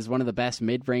emerged as one of the best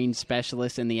mid-range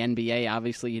specialists in the NBA.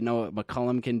 Obviously, you know what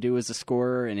McCollum can do as a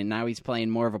scorer, and now he's playing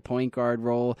more of a point guard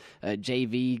role.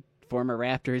 JV, former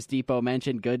Raptors, Depot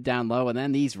mentioned, good down low. And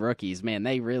then these rookies, man,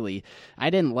 I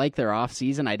didn't like their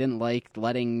offseason. I didn't like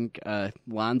letting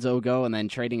Lonzo go and then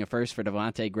trading a first for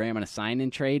Devontae Graham on a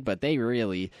sign-in trade, but they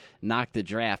really knocked the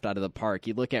draft out of the park.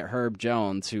 You look at Herb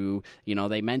Jones, who,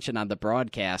 they mentioned on the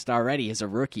broadcast already as a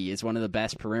rookie is one of the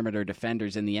best perimeter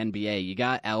defenders in the NBA. You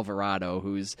got Alvarado,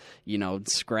 who's,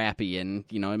 scrappy and,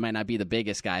 he might not be the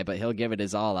biggest guy, but he'll give it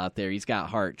his all out there. He's got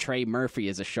heart. Trey Murphy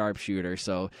is a sharpshooter.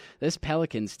 So this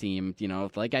Pelicans team,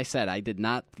 like I said, I did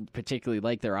not particularly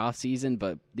like their offseason,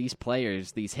 but these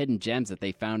players, these hidden gems that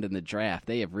they found in the draft,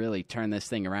 they have really turned this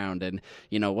thing around. And,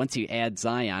 once you add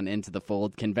Zion into the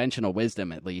fold, conventional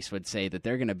wisdom at least would say that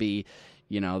they're going to be,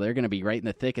 right in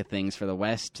the thick of things for the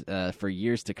West for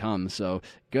years to come. So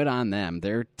good on them.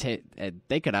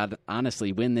 They could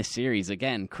honestly win this series.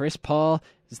 Again, Chris Paul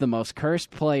is the most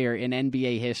cursed player in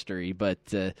NBA history, but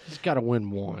he's got to win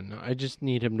one. I just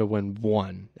need him to win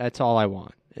one. That's all I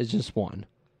want. It's just one.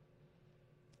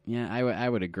 Yeah, I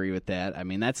would agree with that. I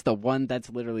mean, that's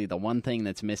literally the one thing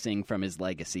that's missing from his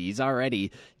legacy. He's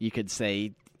already, you could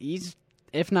say, he's,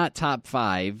 if not top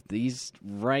 5, he's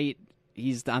right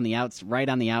on the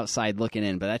outside looking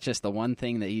in, but that's just the one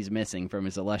thing that he's missing from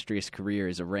his illustrious career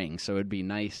is a ring. So it'd be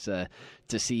nice to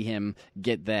see him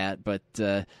get that. But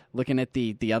looking at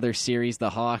the other series,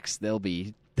 the Hawks, they'll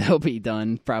be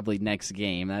done probably next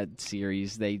game. That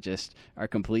series, they just are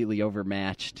completely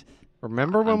overmatched.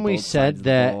 Remember when we said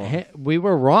that we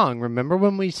were wrong? Remember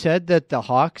when we said that the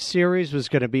Hawks series was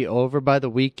going to be over by the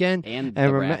weekend? And the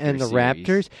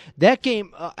Raptors? That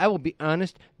game, I will be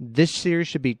honest, this series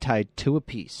should be tied 2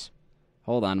 apiece.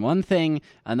 Hold on.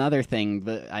 Another thing,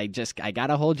 I got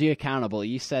to hold you accountable.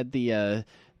 You said the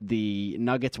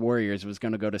Nuggets Warriors was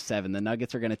going to go to 7. The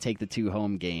Nuggets are going to take the 2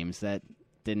 home games. That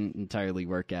didn't entirely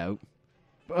work out.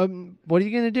 What are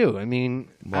you going to do? I mean,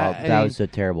 that was a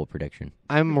terrible prediction.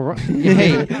 Hey,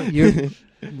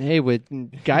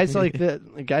 with guys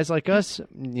like us,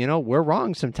 we're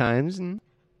wrong sometimes, and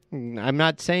I'm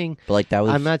not saying. But like that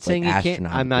was. I'm not saying like it can't.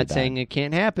 I'm not saying it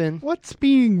can't happen. What's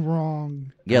being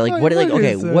wrong? Yeah, like what? Like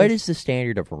okay, what is the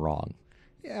standard of wrong?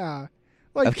 Yeah,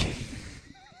 like. Okay.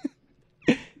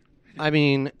 I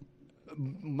mean,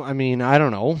 I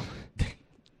don't know.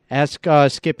 Ask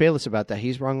Skip Bayless about that.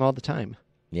 He's wrong all the time.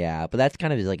 Yeah, but that's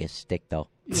kind of like a stick, though.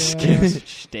 Yeah.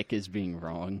 Shtick is being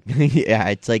wrong. Yeah,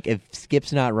 it's like if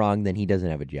Skip's not wrong, then he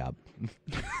doesn't have a job.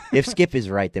 If Skip is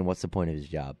right, then what's the point of his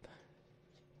job?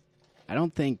 I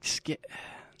don't think Skip...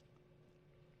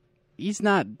 He's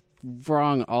not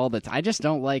wrong all the time. I just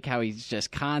don't like how he's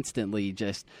just constantly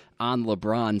just on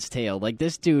LeBron's tail. Like,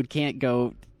 this dude can't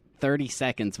go 30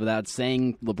 seconds without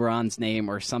saying LeBron's name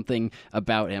or something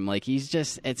about him. Like, he's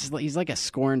like a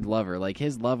scorned lover. Like,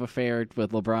 his love affair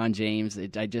with LeBron James,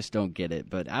 I just don't get it.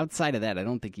 But outside of that, I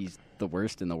don't think he's the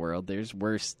worst in the world. There's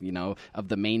worse, of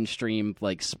the mainstream,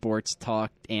 like, sports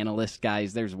talk analyst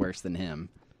guys, there's worse than him.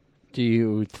 Do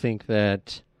you think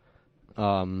that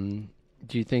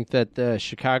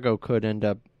Chicago could end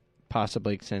up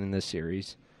possibly extending this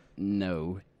series?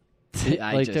 No.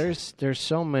 There's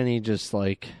so many just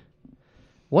like...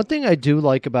 One thing I do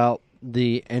like about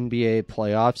the NBA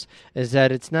playoffs is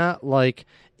that it's not like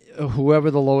whoever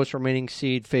the lowest remaining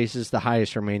seed faces the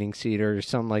highest remaining seed or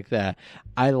something like that.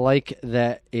 I like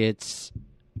that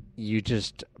you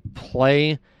just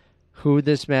play who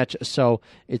this match. So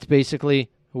it's basically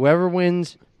whoever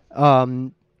wins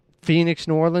Phoenix,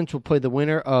 New Orleans will play the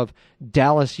winner of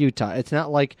Dallas, Utah. It's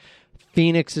not like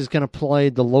Phoenix is going to play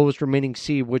the lowest remaining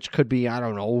seed, which could be, I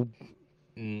don't know,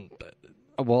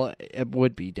 well, it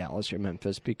would be Dallas or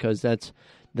Memphis because that's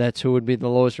who would be the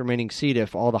lowest remaining seed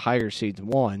if all the higher seeds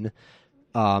won.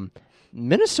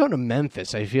 Minnesota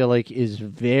Memphis, I feel like, is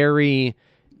very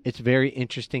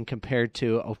interesting compared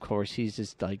to, of course, he's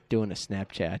just like doing a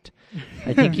Snapchat.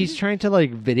 I think he's trying to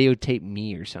like videotape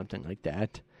me or something like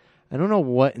that. I don't know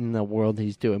what in the world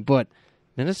he's doing, but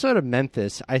Minnesota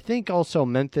Memphis, I think also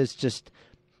Memphis just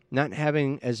not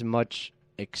having as much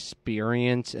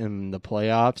experience in the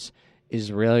playoffs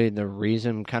is really the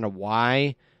reason kind of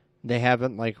why they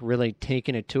haven't like really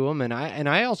taken it to him. And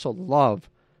I also love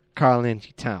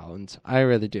Karl-Anthony Towns. I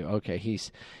really do. Okay, he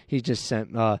just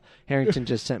sent Harrington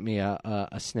just sent me a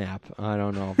snap. I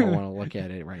don't know if I want to look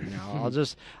at it right now. I'll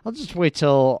just wait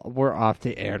till we're off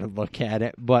the air to look at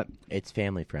it. But It's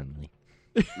family friendly.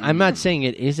 I'm not saying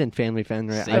it isn't family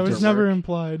friendly. That was never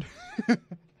implied.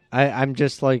 I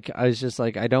was just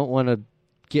like I don't want to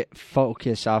get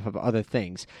focused off of other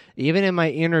things. Even in my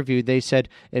interview, they said,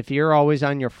 if you're always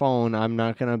on your phone, I'm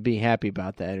not going to be happy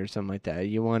about that or something like that.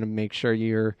 You want to make sure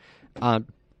you're on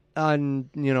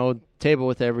table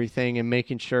with everything and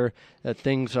making sure that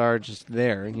things are just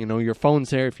there. Your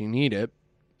phone's there if you need it.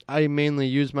 I mainly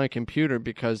use my computer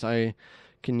because I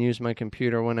can use my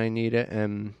computer when I need it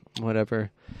and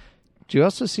whatever. Do you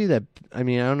also see that? I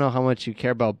mean, I don't know how much you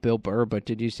care about Bill Burr, but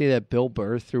did you see that Bill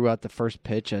Burr threw out the first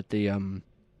pitch at the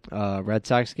Red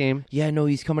Sox game? Yeah, no,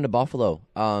 he's coming to Buffalo.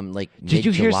 Did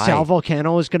you hear Sal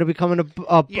Vulcano is going to be coming to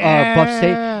Buff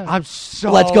State? I'm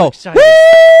so Let's go. excited.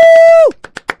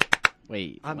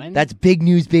 Wait, when? That's big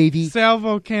news, baby. Sal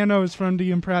Vulcano is from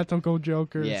The Impractical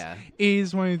Jokers. Yeah.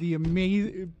 Is one of the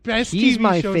best He's TV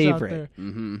my shows favorite. out there.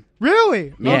 Mm-hmm.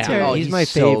 Really? Yeah. Okay. Oh, he's my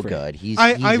so favorite. good.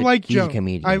 I like he's Joe. a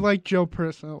comedian. I like Joe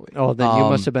personally. Oh, then you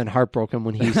must have been heartbroken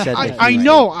when he said that. I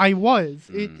know. I was.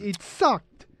 It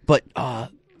sucked. But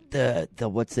the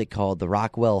what's it called? The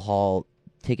Rockwell Hall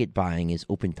ticket buying is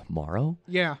open tomorrow.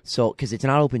 Yeah. So because it's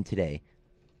not open today,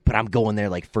 but I'm going there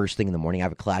like first thing in the morning. I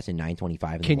have a class at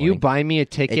 9:25. Can you buy me a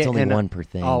ticket? It's only and one per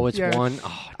thing. Oh, it's Yeah. one.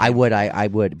 Oh, I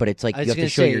would, but it's like I you was have to gonna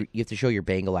show say- you have to show your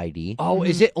Bengal ID. Oh,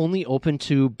 is it only open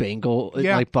to Bengal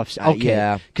Yeah. like Buffs? Uh, Okay,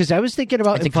 yeah. Because I was thinking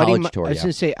about It's a inviting. college tour, I was yeah.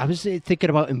 gonna say I was thinking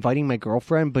about inviting my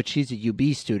girlfriend, but she's a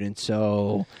UB student,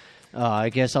 so I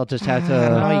guess I'll just have I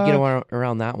don't know to. how you get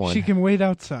around that one. She can wait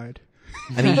outside.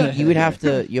 I mean, you would have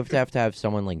to. You have to have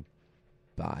someone like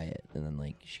buy it, and then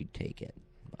like she'd take it.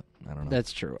 But I don't know.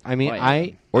 That's true. I mean, Oh, yeah.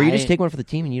 Or you just take one for the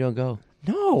team and you don't go.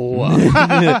 no,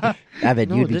 Evan,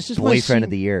 No, you'd be this is my boyfriend of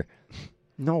scene- the year.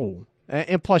 no.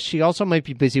 And plus, she also might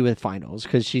be busy with finals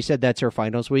because she said that's her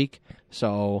finals week.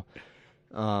 So,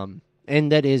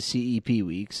 and that is CEP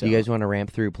week. So Do you guys want to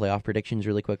ramp through playoff predictions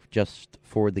really quick, just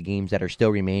for the games that are still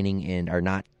remaining and are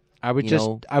not? I would you just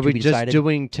know, I to would be just decided?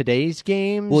 doing today's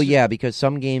games. Well, yeah, because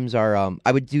some games are.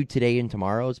 I would do today and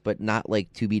tomorrow's, but not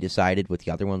like to be decided with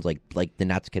the other ones. Like the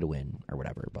Nets could win or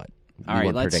whatever. But All we right,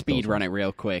 won't let's predict speed those run ones. it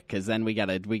real quick because then we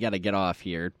gotta get off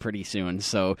here pretty soon.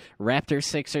 So Raptors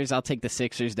Sixers, I'll take the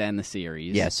Sixers to end the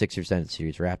series. Yeah, Sixers end the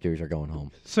series. Raptors are going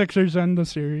home. Sixers end the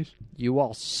series. You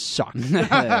all suck.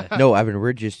 No, Evan,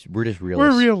 we're just realists.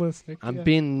 We're realistic. I'm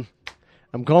yeah.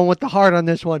 I'm going with the heart on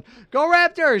this one. Go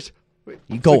Raptors!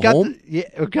 You go We got home. yeah,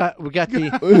 we got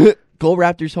the. Go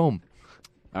Raptors home.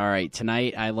 All right,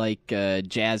 tonight I like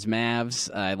Jazz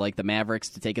Mavs. I like the Mavericks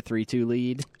to take a 3-2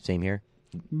 lead. Same here.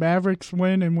 Mavericks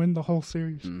win and win the whole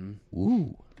series.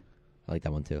 Ooh, I like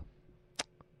that one too.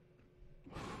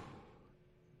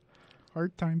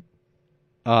 Hard time.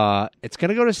 It's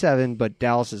gonna go to 7, but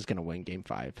Dallas is gonna win Game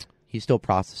 5. He's still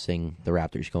processing the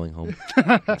Raptors going home.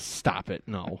 Stop it!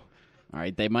 No. All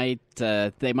right, they might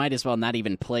as well not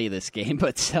even play this game,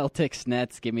 but Celtics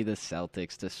Nets, give me the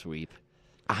Celtics to sweep.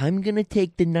 I'm going to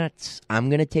take the Nuts. I'm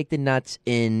going to take the Nuts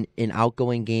in an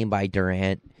outgoing game by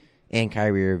Durant and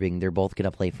Kyrie Irving. They're both going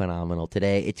to play phenomenal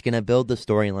today. It's going to build the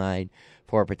storyline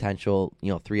for a potential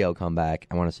 3-0 comeback.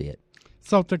 I want to see it.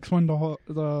 Celtics win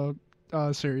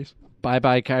the series.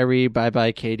 Bye-bye Kyrie,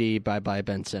 bye-bye KD, bye-bye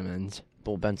Ben Simmons.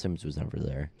 Well, Ben Simmons was never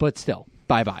there. But still,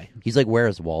 bye-bye. He's like, where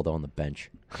is Waldo on the bench?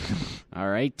 All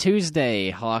right, Tuesday,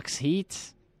 Hawks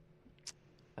Heat.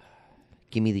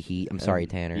 Give me the Heat. I'm sorry,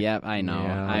 Tanner. Yep, I know.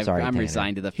 Yeah. Sorry, I'm Tanner.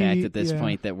 resigned to the fact Heat, at this yeah.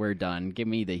 point that we're done. Give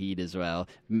me the Heat as well.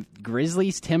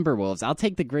 Grizzlies, Timberwolves. I'll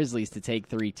take the Grizzlies to take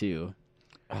 3-2.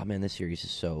 Oh, man, this series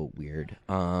is so weird.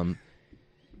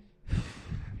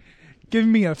 Give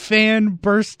me a fan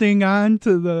bursting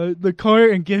onto the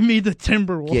court and give me the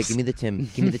Timberwolves. Yeah, give me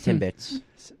the Timbits.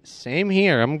 Same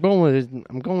here. I'm going with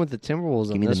the Timberwolves.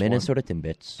 Give on me the this one. Minnesota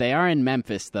Timbits. They are in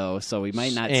Memphis though, so we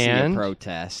might not see a And?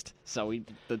 protest. So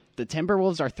the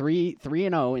Timberwolves are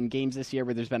 3-0 in games this year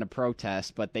where there's been a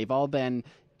protest, but they've all been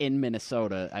in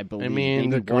Minnesota, I believe. I mean,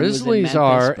 Maybe the one was in Grizzlies Memphis,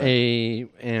 are but- a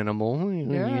animal. You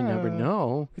never Yeah.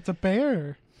 know. It's a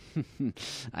bear.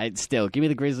 I'd still give me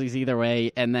the Grizzlies either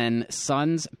way, and then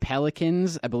Suns,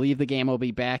 Pelicans. I believe the game will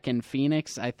be back in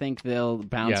Phoenix. I think they'll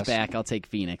bounce Yes. back. I'll take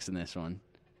Phoenix in this one.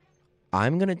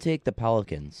 I'm going to take the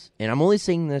Pelicans. And I'm only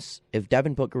saying this, if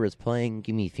Devin Booker is playing,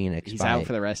 give me Phoenix. He's by- out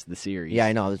for the rest of the series. Yeah,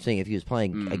 I know. I was saying if he was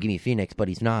playing, give me Phoenix, but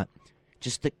he's not.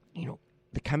 Just the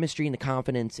chemistry and the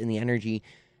confidence and the energy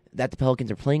that the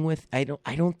Pelicans are playing with. I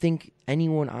don't think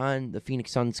anyone on the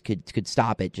Phoenix Suns could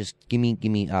stop it. Just give me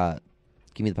the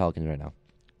Pelicans right now.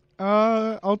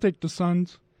 I'll take the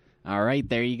Suns. All right,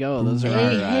 there you go. Those are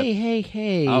our.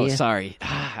 Hey. Oh, sorry.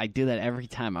 I do that every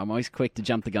time. I'm always quick to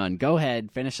jump the gun. Go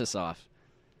ahead, finish us off.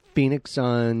 Phoenix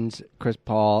Suns, Chris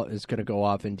Paul is going to go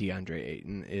off, and DeAndre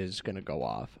Ayton is going to go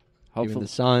off. Hopefully Hopefully- the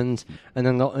Suns, and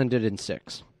then they'll end it in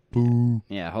 6.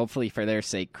 Yeah, hopefully for their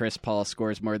sake, Chris Paul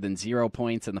scores more than 0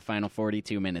 points in the final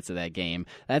 42 minutes of that game.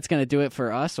 That's going to do it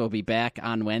for us. We'll be back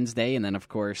on Wednesday, and then, of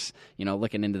course,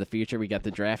 looking into the future, we got the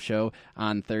draft show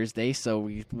on Thursday, so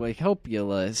we hope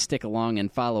you'll stick along and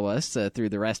follow us through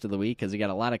the rest of the week, because we got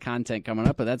a lot of content coming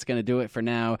up, but that's going to do it for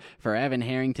now. For Evan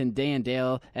Harrington, Dan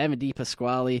Dale, Evan D.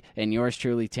 Pasquale, and yours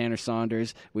truly, Tanner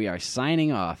Saunders, we are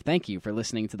signing off. Thank you for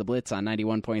listening to The Blitz on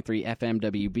 91.3 FM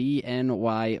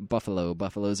WBNY Buffalo,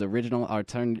 Buffalo's original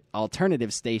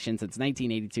alternative station since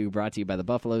 1982, brought to you by the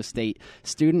Buffalo State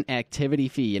Student Activity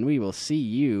Fee, and we will see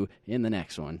you in the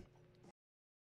next one.